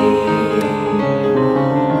team.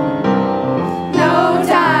 No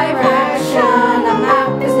direction, a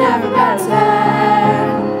map is never bad as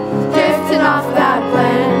bad. Drifting off without a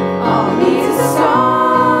plan, all we need is a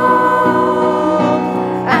song.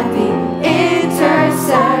 At the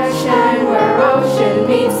intersection where ocean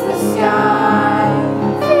meets the sky,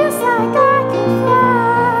 feels like I can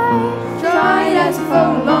fly. Trying as we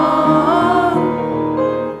float along.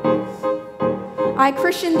 I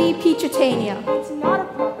christen thee Peachitania. It's not a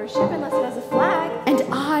proper ship unless it has a flag. And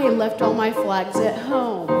I left all my flags at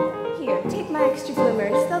home. Here, take my extra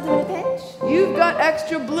bloomers. They'll do in a pinch. You've got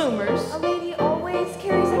extra bloomers. A lady always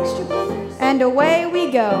carries extra bloomers. And away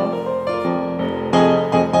we go.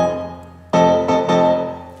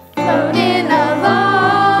 Floating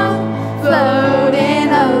along, floating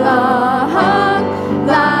along,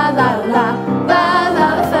 la la la, la la,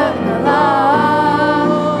 floating along.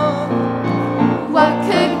 What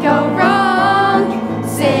could go wrong?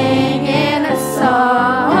 Singing a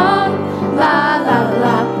song, la la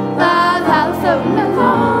la, la la, floating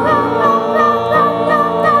along. La la la la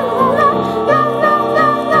la la la la la la.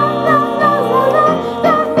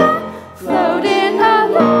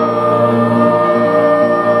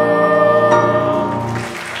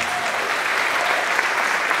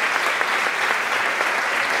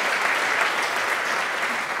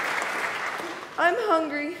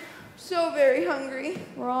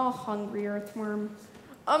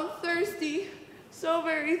 So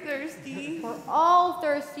very thirsty. We're all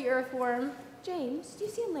thirsty, Earthworm. James, do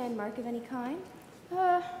you see a landmark of any kind?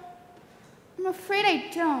 I'm afraid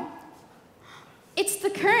I don't. It's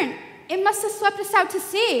the current. It must have swept us out to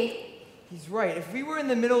sea. He's right. If we were in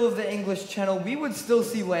the middle of the English Channel, we would still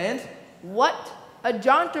see land. What? A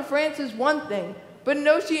jaunt to France is one thing, but an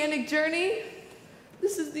oceanic journey?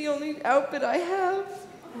 This is the only outfit I have.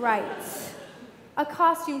 Right. A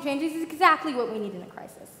costume change is exactly what we need in a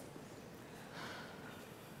crisis.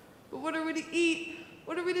 But what are we to eat?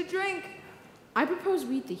 What are we to drink? I propose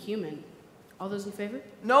we eat the human. All those in favor?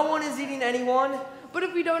 No one is eating anyone. But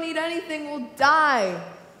if we don't eat anything, we'll die.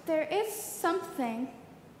 There is something.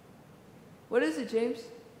 What is it, James?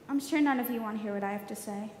 I'm sure none of you want to hear what I have to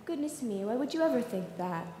say. Goodness me, why would you ever think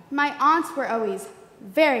that? My aunts were always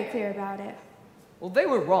very clear about it. Well, they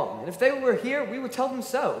were wrong, and if they were here, we would tell them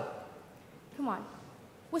so. Come on,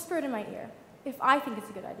 whisper it in my ear. If I think it's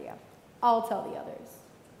a good idea, I'll tell the others.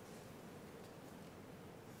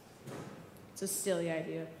 It's a silly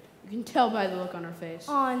idea. You can tell by the look on her face.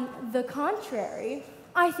 On the contrary,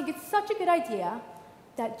 I think it's such a good idea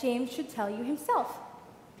that James should tell you himself.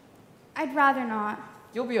 I'd rather not.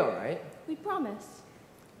 You'll be all right. We promise.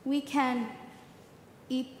 We can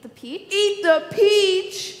eat the peach? Eat the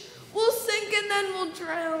peach! We'll sink and then we'll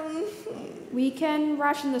drown. We can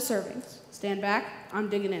ration the servings. Stand back. I'm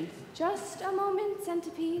digging in. Just a moment,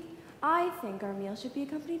 Centipede. I think our meal should be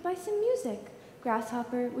accompanied by some music.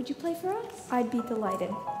 Grasshopper, would you play for us? I'd be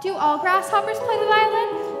delighted. Do all grasshoppers play the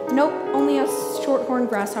violin? Nope, only us short-horned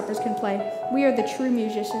grasshoppers can play. We are the true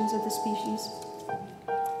musicians of the species.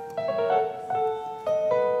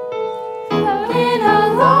 Floating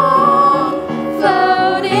along,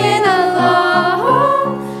 floating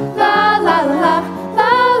along, la la la,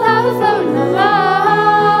 la la, floating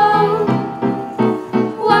along.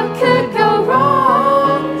 What could go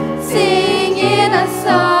wrong? Singing a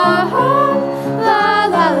song, la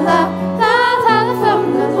la la, la la,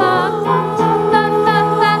 floating along, la la la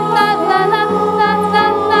la la la la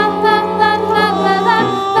la la la la la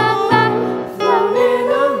la, floating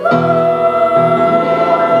along.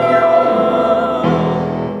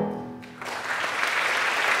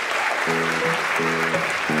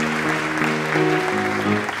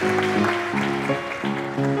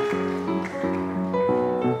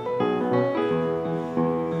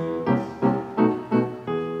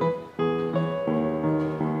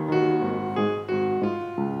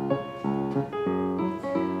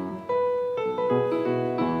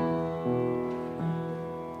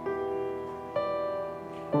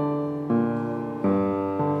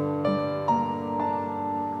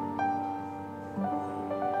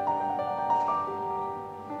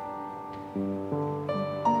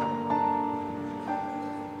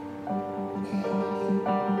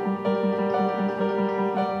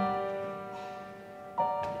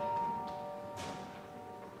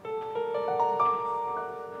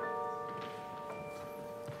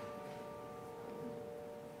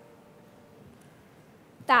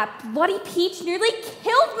 That bloody peach nearly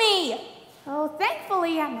killed me! Oh,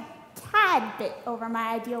 thankfully I'm a tad bit over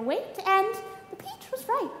my ideal weight, and the peach was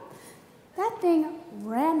right. That thing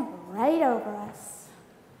ran right over us.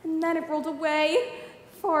 And then it rolled away,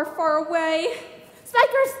 far, far away.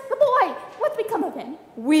 Spikers, the boy! What's become of him?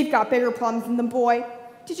 We've got bigger problems than the boy.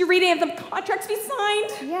 Did you read any of the contracts we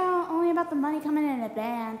signed? Yeah, only about the money coming in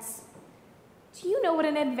advance. Do you know what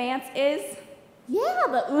an advance is? Yeah,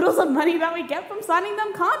 the oodles of money that we get from signing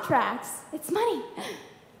them contracts. It's money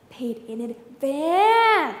paid in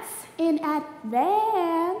advance. In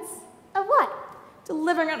advance? Of what?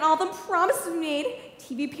 Delivering on all the promises we made.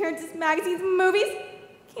 TV appearances, magazines, movies.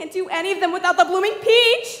 Can't do any of them without the blooming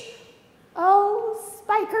peach. Oh,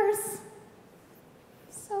 Spikers.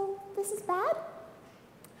 So, this is bad?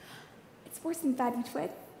 It's worse than bad, you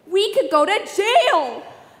twit. We could go to jail.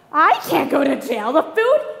 I can't go to jail. The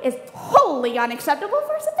food is wholly unacceptable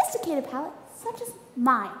for a sophisticated palate such as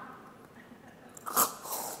mine.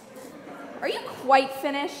 Are you quite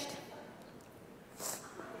finished?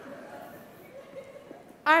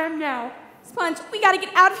 I am now. Sponge, we gotta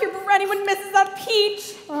get out of here before anyone misses that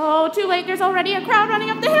peach. Oh, too late. There's already a crowd running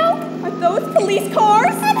up the hill. Are those police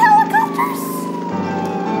cars? And helicopters.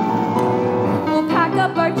 We'll pack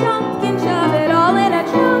up our junk and shove it all in a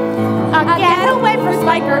trunk. A getaway for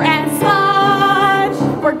Spiker and Sponge.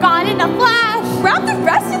 We're gone in a flash. Round the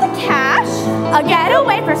rest of the cash. A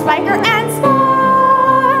getaway for Spiker and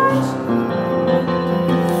Sponge.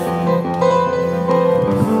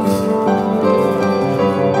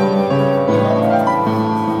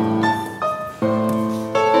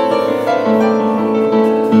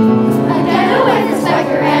 A getaway for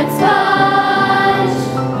Spiker and Sponge.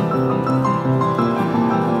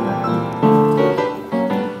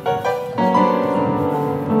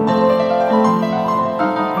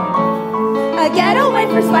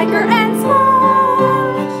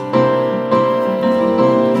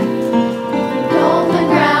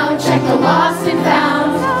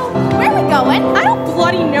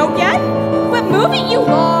 know yet? But move it, you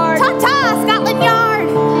lord! Ta-ta, Scotland Yard!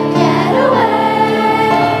 Get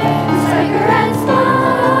away, Striker and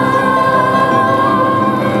Sponge!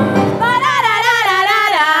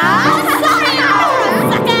 Ba-da-da-da-da-da-da! Sorry,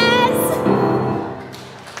 suckers!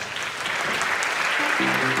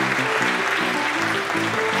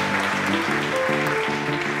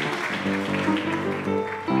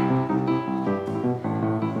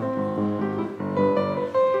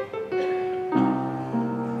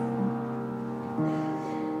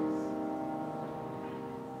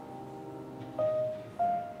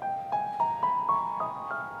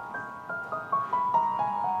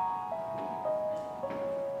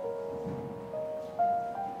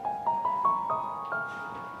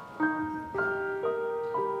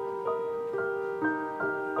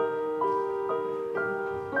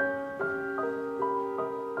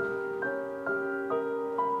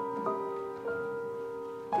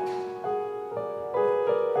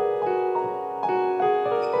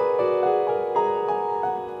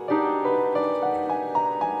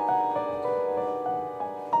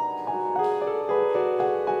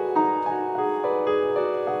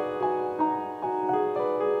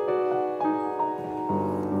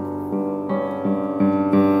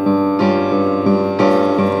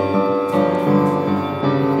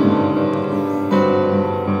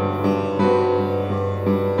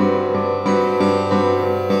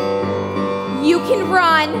 You can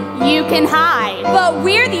run, you can hide, but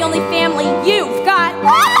we're the only family you've got.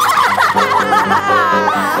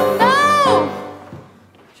 No!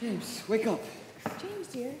 James, wake up. James,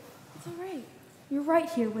 dear, it's all right. You're right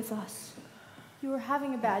here with us. You were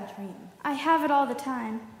having a bad dream. I have it all the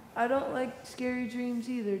time. I don't like scary dreams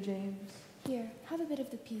either, James. Here, have a bit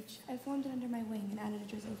of the peach. I formed it under my wing and added a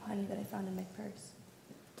drizzle of honey that I found in my purse.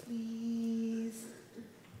 Please.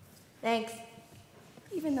 Thanks.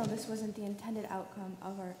 Even though this wasn't the intended outcome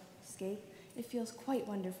of our escape, it feels quite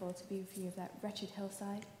wonderful to be free of that wretched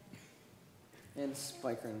hillside. And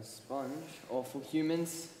Spiker and Sponge, awful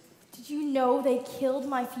humans. Did you know they killed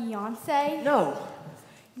my fiancé? No.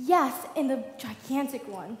 Yes, and the gigantic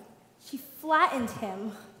one. She flattened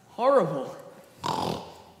him. Horrible. Oh,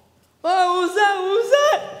 what was that? What was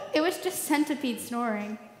that? It was just Centipede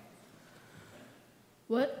snoring.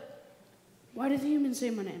 What? Why did the human say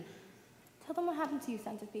my name? Tell them what happened to you,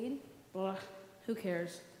 Centipede. Ugh, who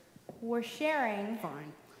cares? We're sharing.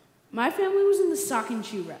 Fine. My family was in the sock and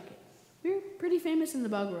shoe racket. We were pretty famous in the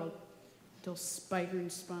bug world. Until Spiker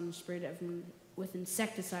and Sponge sprayed everyone with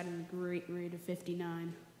insecticide at a great rate of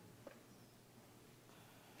 59.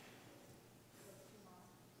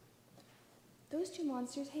 Those two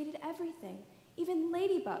monsters hated everything, even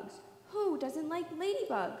ladybugs. Who doesn't like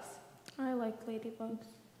ladybugs? I like ladybugs.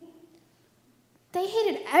 They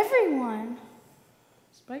hated everyone.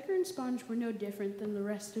 Spiker and Sponge were no different than the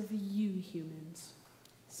rest of you humans.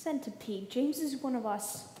 Centipede, James is one of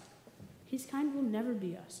us. His kind will never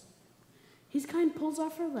be us. His kind pulls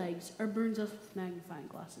off our legs or burns us with magnifying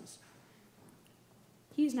glasses.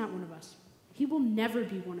 He's not one of us. He will never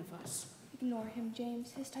be one of us. Ignore him,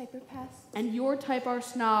 James. His type are pests. And your type are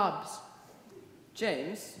snobs.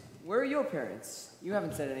 James, where are your parents? You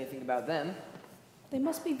haven't said anything about them. They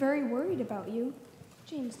must be very worried about you.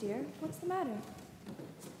 James, dear, what's the matter?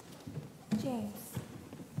 James,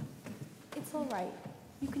 it's all right.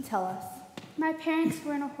 You can tell us. My parents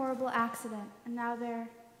were in a horrible accident, and now they're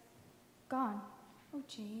gone. Oh,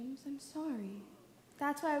 James, I'm sorry.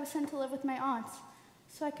 That's why I was sent to live with my aunts,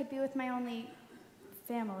 so I could be with my only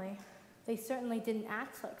family. They certainly didn't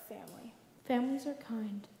act like family. Families are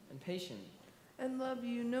kind. And patient. And love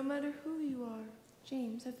you no matter who you are.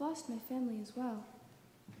 James, I've lost my family as well.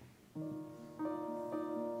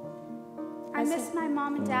 I miss my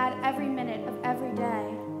mom and dad every minute of every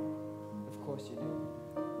day. Of course you do.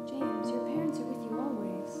 James, your parents are with you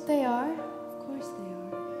always. They are? Of course they are.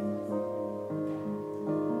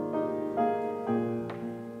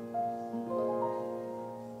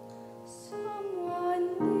 Someone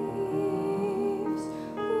leaves,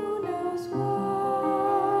 who knows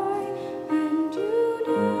why, and you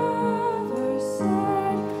never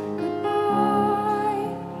said goodbye.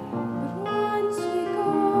 But once we go,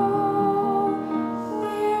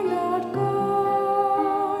 we're not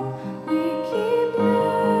gone. We keep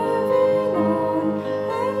living on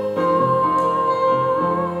and on.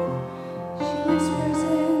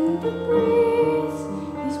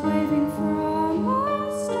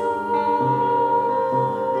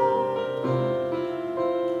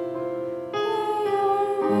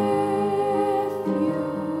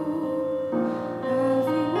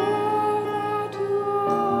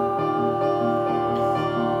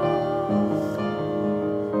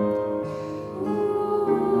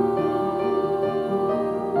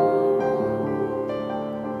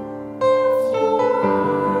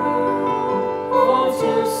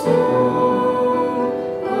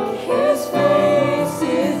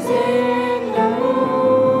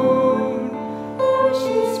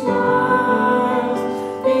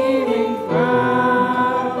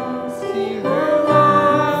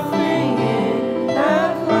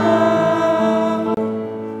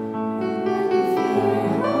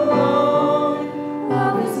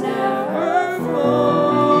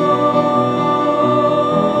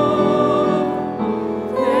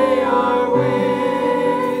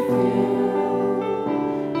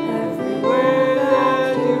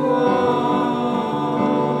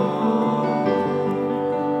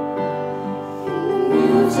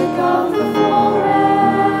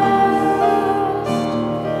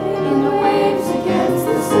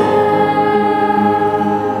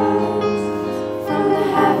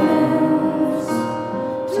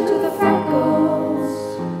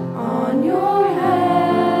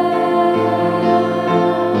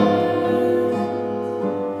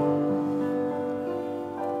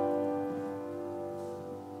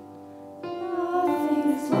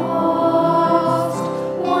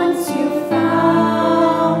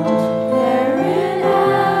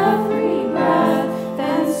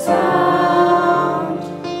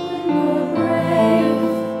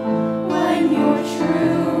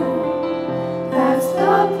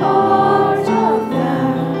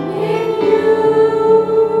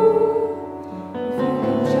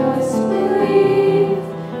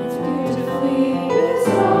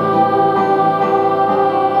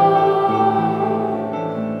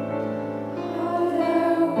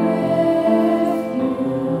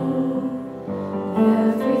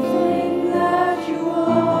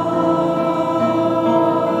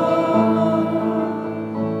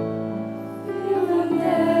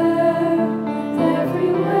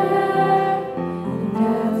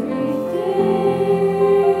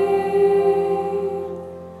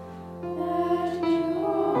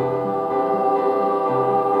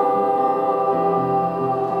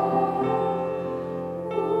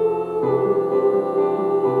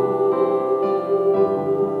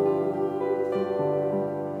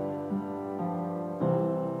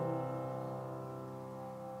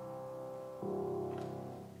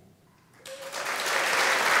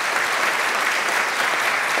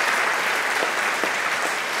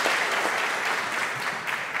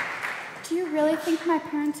 my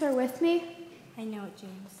parents are with me. I know it,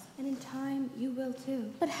 James. And in time, you will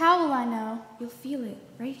too. But how will I know? You'll feel it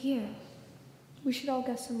right here. We should all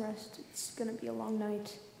get some rest. It's gonna be a long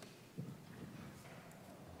night.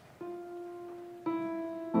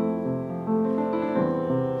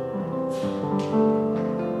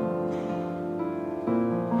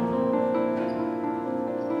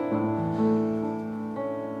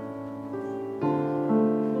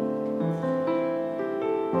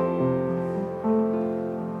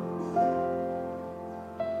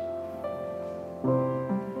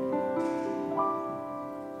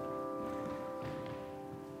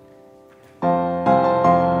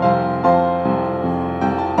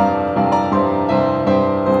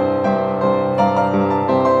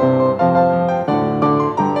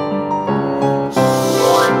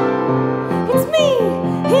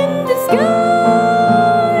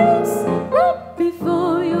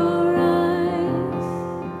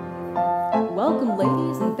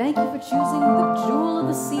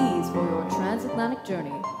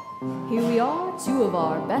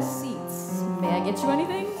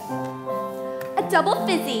 Double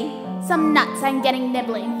fizzy. Some nuts I'm getting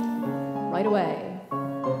nibbling. Right away.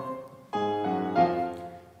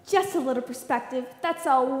 Just a little perspective. That's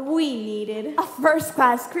all we needed. A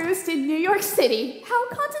first-class cruise to New York City. How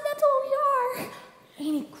continental we are.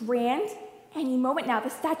 Ain't it grand? Any moment now, the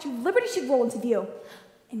Statue of Liberty should roll into view.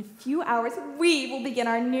 In a few hours, we will begin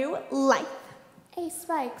our new life. Hey,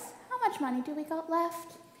 Spikes, how much money do we got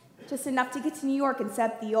left? Just enough to get to New York and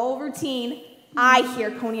set up the old routine. I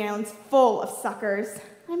hear Coney Island's full of suckers.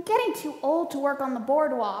 I'm getting too old to work on the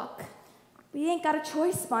boardwalk. We ain't got a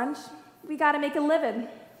choice, Sponge. We gotta make a living.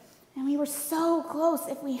 And we were so close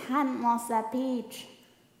if we hadn't lost that peach.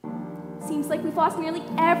 Seems like we've lost nearly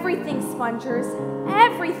everything, Spongers.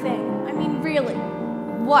 Everything. I mean, really.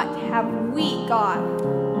 What have we got?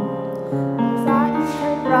 You thought you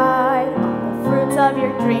could ride on the fruits of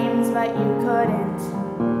your dreams, but you couldn't.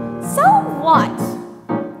 So what?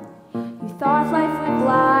 Thought life would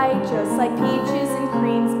glide just like peaches and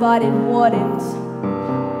creams, but it wouldn't.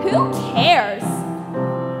 Who cares?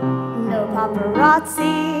 No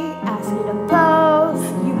paparazzi ask you to pose.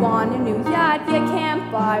 You want a new yacht, you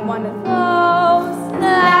can't buy one of those.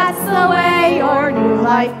 That's the way your new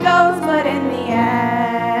life goes, but in the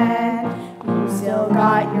end, you still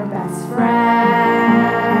got your best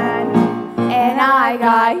friend. And I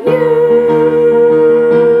got you.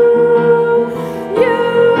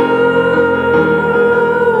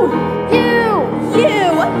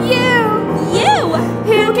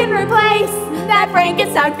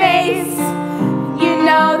 Frankenstein face. You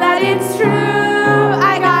know that it's true.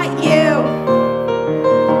 I got you.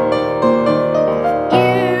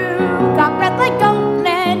 You got breath like gold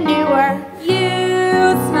manure.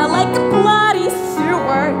 You smell like a bloody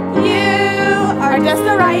sewer. You are just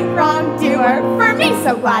the right wrongdoer for me.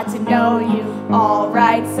 So glad to know you.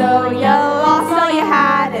 Alright, so you lost all you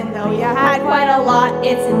had, and though you had quite a lot,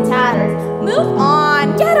 it's in tatters. Move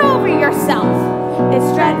on, get over yourself.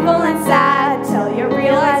 It's dreadful and sad till you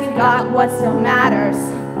realize you got what still matters.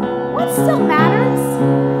 What still matters?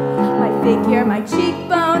 My figure, my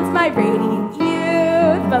cheekbones, my radiant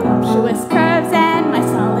youth, voluptuous curves, and my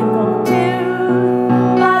sullen gold tooth.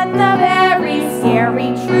 But the very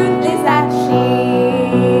scary truth is that she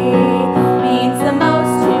means the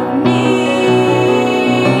most to me.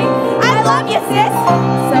 I love you, sis.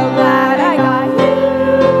 So glad I got you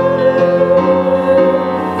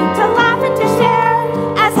to laugh and to share.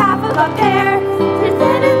 Up there, through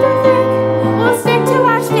thin and through thick, we'll stick to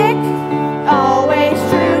our stick, always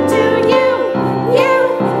true to you.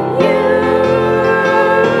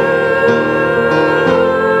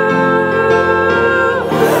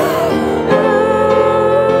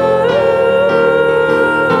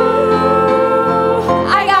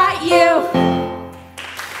 I got you.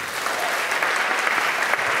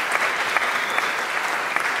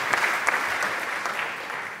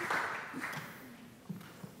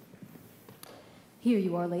 Here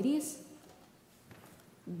you are, ladies.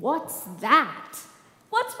 What's that?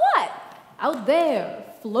 What's what? Out there,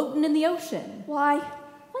 floating in the ocean. Why,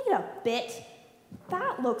 wait a bit.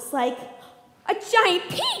 That looks like a giant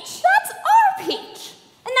peach. That's our peach.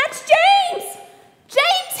 And that's James.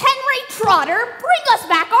 James Henry Trotter, bring us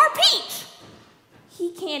back our peach.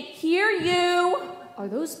 He can't hear you. Are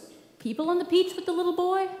those people on the peach with the little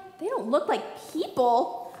boy? They don't look like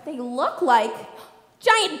people. They look like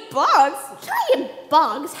giant bugs. Giant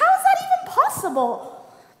bugs? How is that even possible?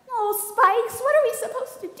 Oh, Spikes, what are we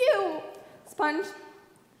supposed to do? Sponge,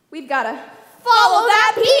 we've got to follow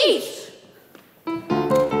that peach.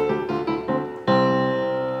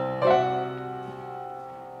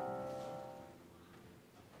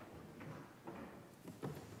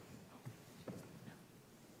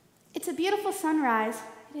 beautiful sunrise.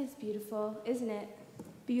 It is beautiful, isn't it?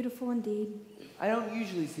 Beautiful indeed. I don't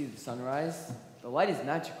usually see the sunrise. The light is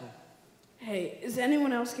magical. Hey, is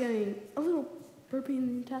anyone else getting a little burpy in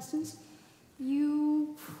the intestines?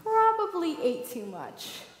 You probably ate too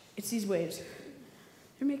much. It's these waves.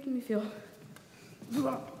 They're making me feel...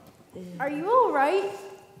 Are you all right?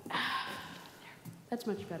 That's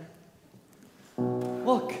much better.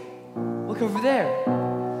 Look. Look over there.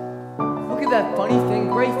 Look at that funny thing,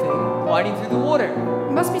 gray thing, gliding through the water.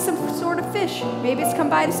 It must be some sort of fish. Maybe it's come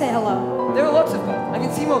by to say hello. There are lots of them. I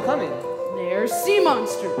can see more coming. They're sea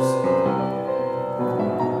monsters.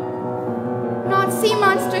 Not sea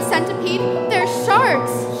monster centipede, they're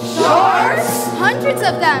sharks. Sharks? Hundreds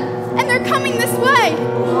of them, and they're coming this way.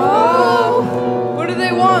 Oh! What do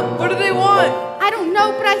they want? What do they want? I don't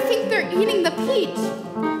know, but I think they're eating the peach.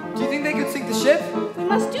 Do you think they could sink the ship? We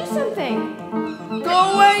must do something.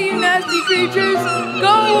 Go away, you nasty creatures!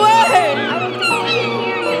 Go away! I don't think we can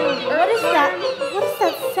hear you. What is that? What is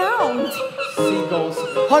that sound? Seagulls.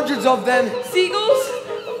 Hundreds of them. Seagulls?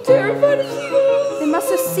 I'm terrified of seagulls. They must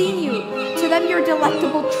have seen you. To them, you're a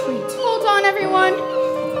delectable treat. Hold on, everyone.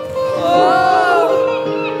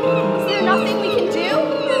 Oh! Is there nothing we can do?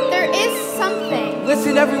 There is something.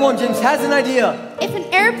 Listen, everyone, James has an idea. If an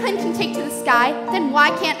airplane can take to the sky, then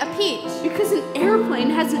why can't a peach? Because an airplane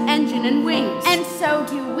has an engine and wings. And so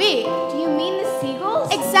do we. Do you mean the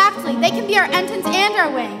seagulls? Exactly. They can be our engines and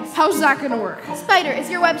our wings. How's that gonna work? Spider, is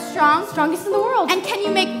your web strong? Strongest in the world. And can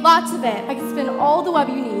you make lots of it? I can spin all the web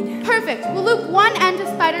you need. Perfect. We'll loop one end of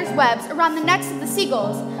Spider's webs around the necks of the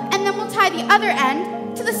seagulls, and then we'll tie the other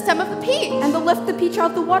end to the stem of the peach. And they'll lift the peach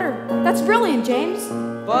out of the water. That's brilliant, James.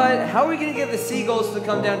 But how are we going to get the seagulls to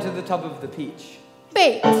come down to the top of the peach?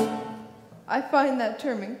 Bait. I find that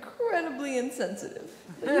term incredibly insensitive.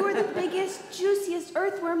 You are the biggest, juiciest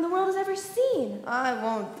earthworm the world has ever seen. I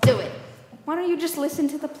won't do it. Why don't you just listen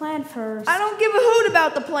to the plan first? I don't give a hoot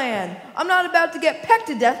about the plan. I'm not about to get pecked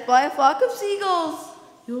to death by a flock of seagulls.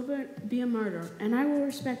 You'll be a martyr, and I will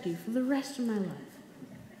respect you for the rest of my life.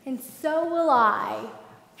 And so will I.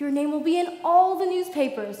 Your name will be in all the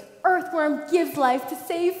newspapers. Earthworm gives life to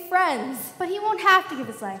save friends. But he won't have to give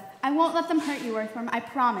his life. I won't let them hurt you, Earthworm, I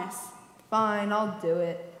promise. Fine, I'll do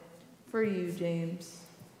it. For you, James.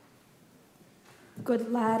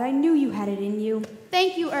 Good lad, I knew you had it in you.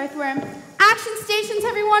 Thank you, Earthworm. Action stations,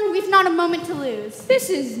 everyone. We've not a moment to lose. This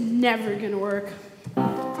is never gonna work.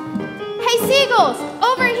 Hey, seagulls,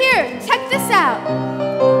 over here. Check this out.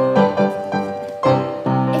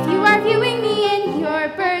 If you are viewing me in your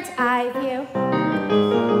bird's eye view,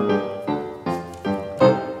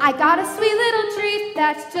 I got a sweet little treat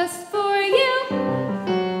that's just for you.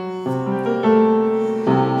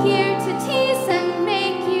 Here to tease and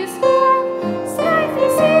make you squirm. Sky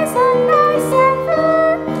faces are nice and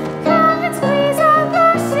firm. Come and squeeze our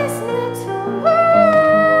luscious little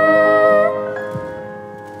worm.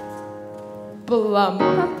 Plump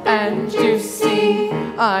and juicy,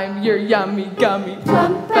 I'm your yummy gummy.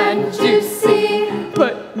 Plump and juicy,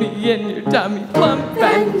 put me in your tummy. Plump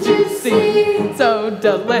and juicy, so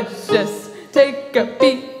delicious. Take a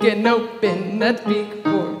peek and open that beak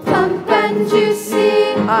for plump and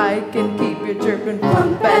juicy. I can keep you chirping.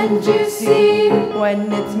 Plump and juicy,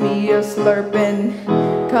 when it's me you're slurping.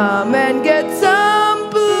 Come and get some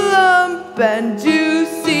plump and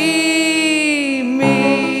juicy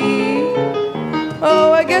me.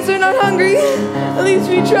 Oh, I guess we're not hungry. At least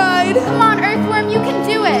we tried. Come on, Earthworm, you can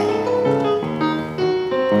do it.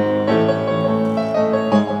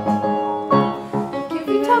 Give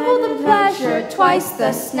you double the pleasure, twice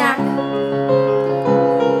the snack.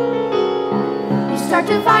 You start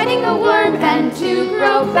dividing the worm and to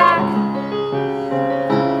grow back.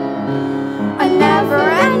 A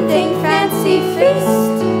never-ending fancy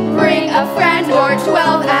feast. Bring a friend or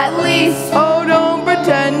 12 at least. Oh, don't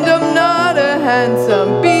pretend I'm not a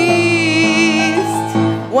handsome beast.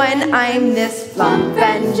 When I'm this plump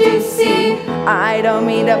and juicy, I don't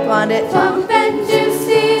mean to flaunt it. Plump and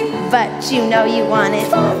juicy, But you know you want it.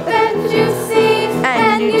 plump and juicy,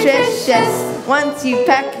 And nutritious. Once you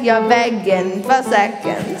peck, you're begging for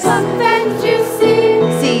seconds. plump and juicy,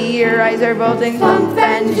 See, your eyes are bulging. plump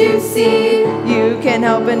and juicy. You can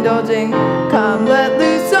help indulging. Come let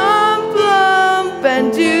loose on plump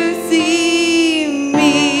and juicy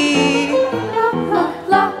me. La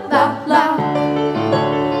la la la.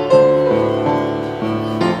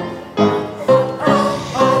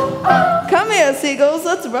 Come here, seagulls.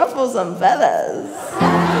 Let's ruffle some feathers.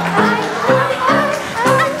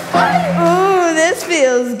 Ooh, this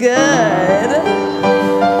feels good.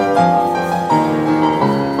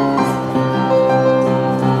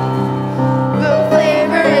 The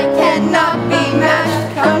flavor it cannot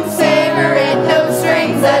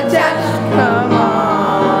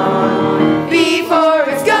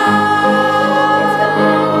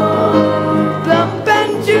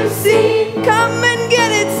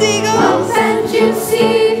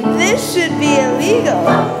this should be illegal.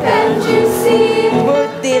 Plump and juicy.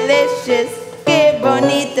 Bootylicious. Que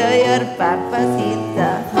bonito your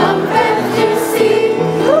papacita. Plump and juicy.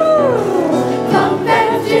 Plump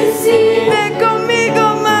and juicy. Ven conmigo,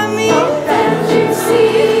 mami. Plump and juicy.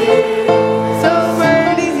 So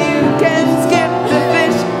birdies, you can skip the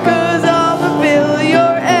fish, 'cause I'll fulfill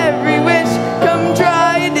your every wish. Come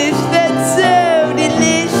try a dish that's so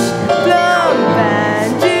delish. Plump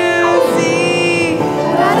and juicy.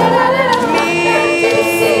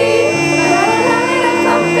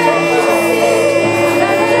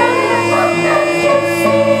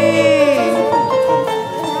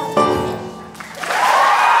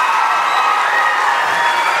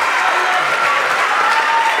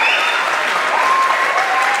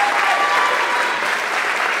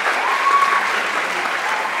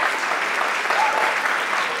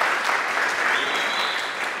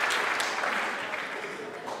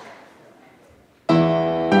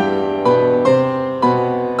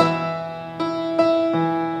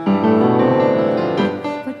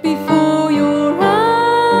 But before your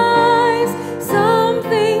eyes,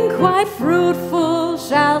 something quite fruitful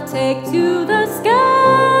shall take to the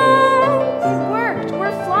skies. It worked.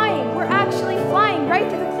 We're flying. We're actually flying right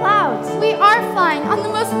through the clouds. We are flying on the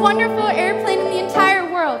most wonderful airplane in the entire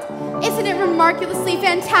world. Isn't it remarkulously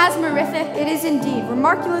phantasmerific? It is indeed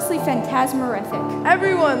remarkulously phantasmerific.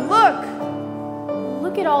 Everyone, look!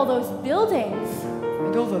 Look at all those buildings.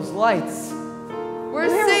 And all those lights. We're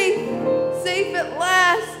safe. Safe at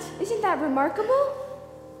last. Isn't that remarkable?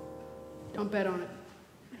 Don't bet on it.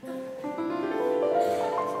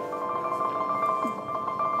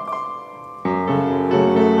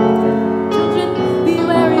 Children, be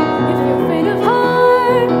wary if you're faint of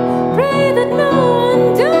heart. Pray that no one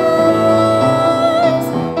dies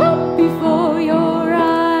right before your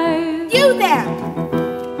eyes. You there!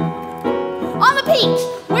 On the Peach!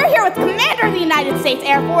 We're here with the Commander of the United States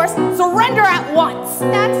Air Force. Surrender at once!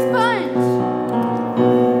 That's Sponge.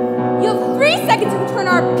 You have 3 seconds to return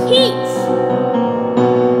our Peach!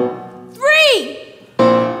 3,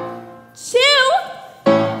 2,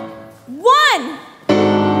 1!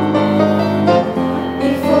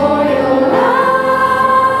 Before your eyes.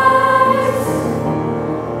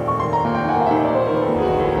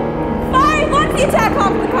 Fire! Launch the attack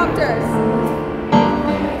helicopters!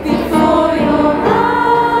 Before your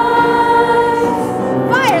eyes.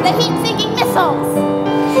 Fire the heat-seeking missiles!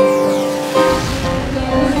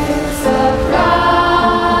 Surprise.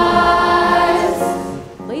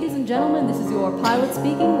 Ladies and gentlemen, this is your pilot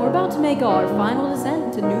speaking. We're about to make our final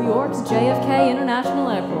descent to New York's JFK International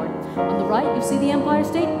Airport. On the right, you see the Empire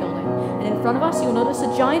State Building, and in front of us, you'll notice a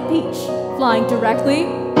giant peach flying directly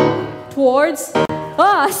towards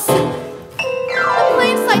us. The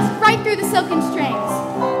plane sliced right through the silken strings.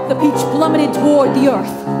 The peach plummeted toward the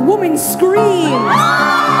earth. Women screamed.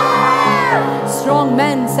 Strong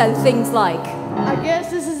men said things like, I guess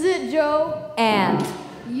this is it, Joe. and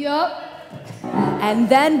Yup. And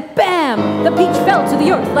then, bam! The peach fell to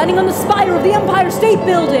the earth, landing on the spire of the Empire State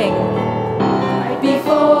Building.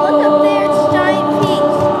 Before. Look up there, it's a giant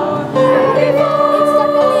peach. It's stuck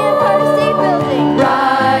in the Empire State Building.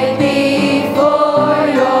 Right before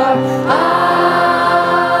your eyes.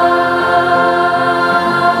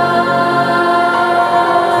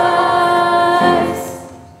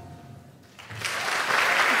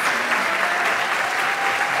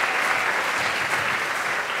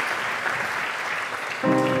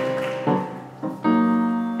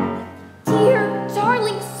 Dear,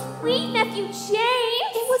 darling, sweet nephew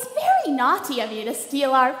James! It was very naughty of you to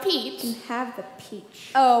steal our peach. And have the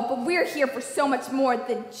peach. Oh, but we're here for so much more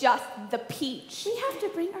than just the peach. We have to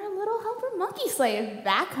bring our little helper monkey slave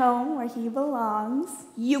back home where he belongs.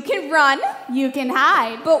 You can run, you can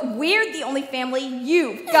hide, but we're the only family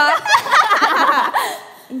you've got.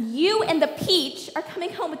 And you and the peach are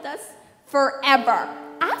coming home with us forever.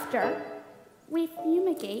 After we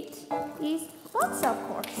fumigate these bugs, of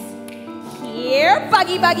course. Here,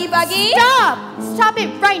 Buggy, Buggy, Buggy. Stop! Stop it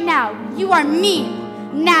right now. You are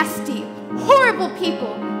mean, nasty, horrible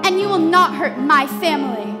people, and you will not hurt my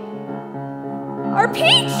family. Our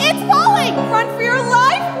peach! It's falling! Run for your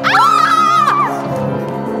life! Ah!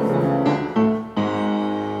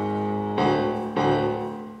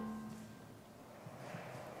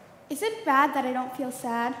 Is it bad that I don't feel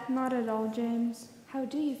sad? Not at all, James. How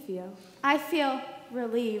do you feel? I feel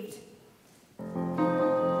relieved.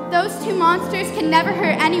 Those two monsters can never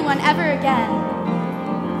hurt anyone ever again.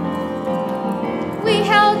 We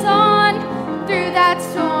held on through that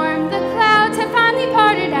storm. The clouds have finally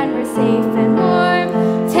parted and we're safe and warm.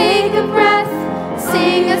 Take a breath,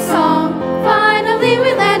 sing a song. Finally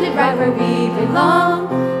we landed right where we belong.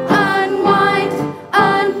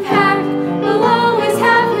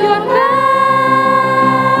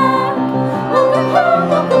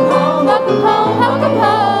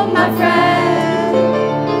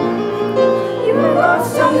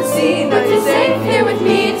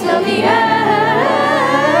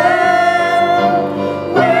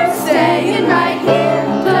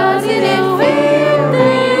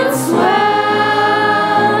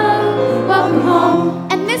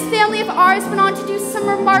 some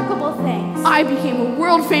remarkable things. I became a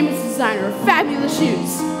world-famous designer of fabulous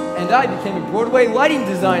shoes. And I became a Broadway lighting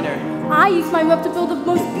designer. I used my web to build the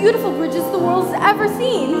most beautiful bridges the world's ever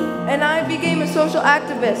seen. And I became a social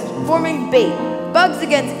activist, forming BAIT, Bugs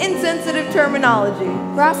Against Insensitive Terminology.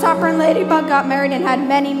 Grasshopper and Ladybug got married and had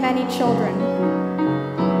many, many children.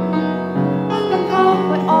 But Paul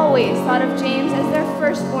would always thought of James as their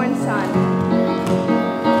firstborn son.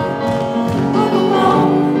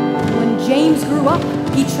 When James grew up,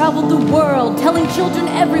 he traveled the world, telling children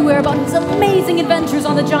everywhere about his amazing adventures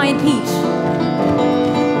on the giant peach.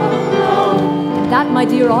 That, my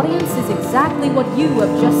dear audience, is exactly what you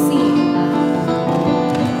have just seen.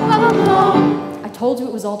 I told you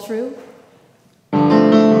it was all true.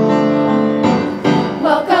 Welcome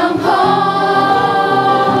home,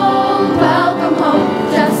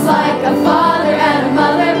 just like a father and a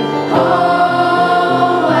mother.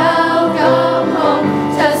 Oh, welcome home,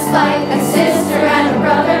 just like a sister and a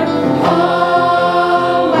brother.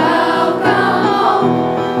 Oh, welcome home.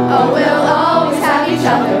 Oh, we'll always have each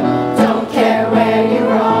other. Don't care where you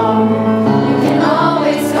roam, you can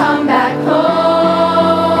always come back home.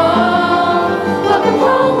 Welcome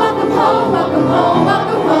home, welcome home, welcome home,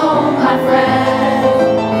 welcome home, my friend.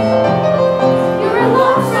 You're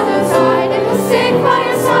lost from the side and we'll stick by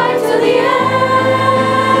your side to the end.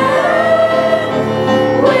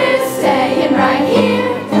 We're staying right here,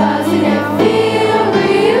 doesn't it feel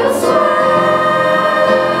real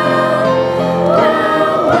swell?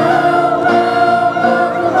 Well,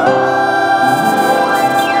 welcome home.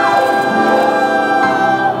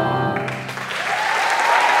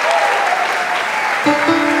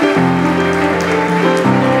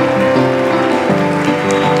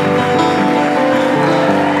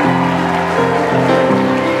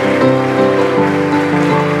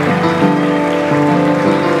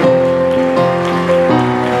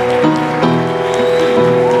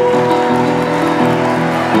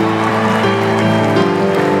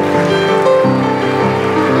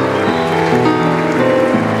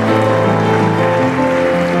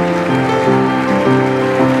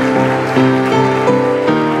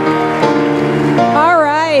 All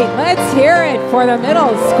right, let's hear it for the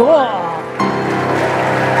middle school.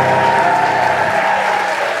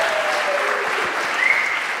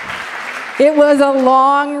 It was a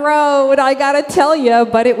long road, I gotta tell you,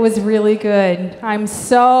 but it was really good. I'm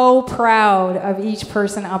so proud of each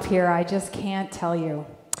person up here, I just can't tell you.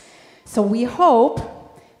 So we hope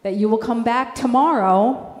that you will come back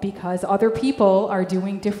tomorrow because other people are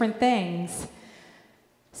doing different things.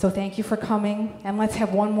 So thank you for coming, and let's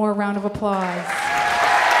have one more round of applause.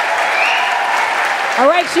 All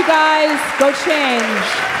right, you guys, go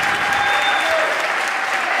change.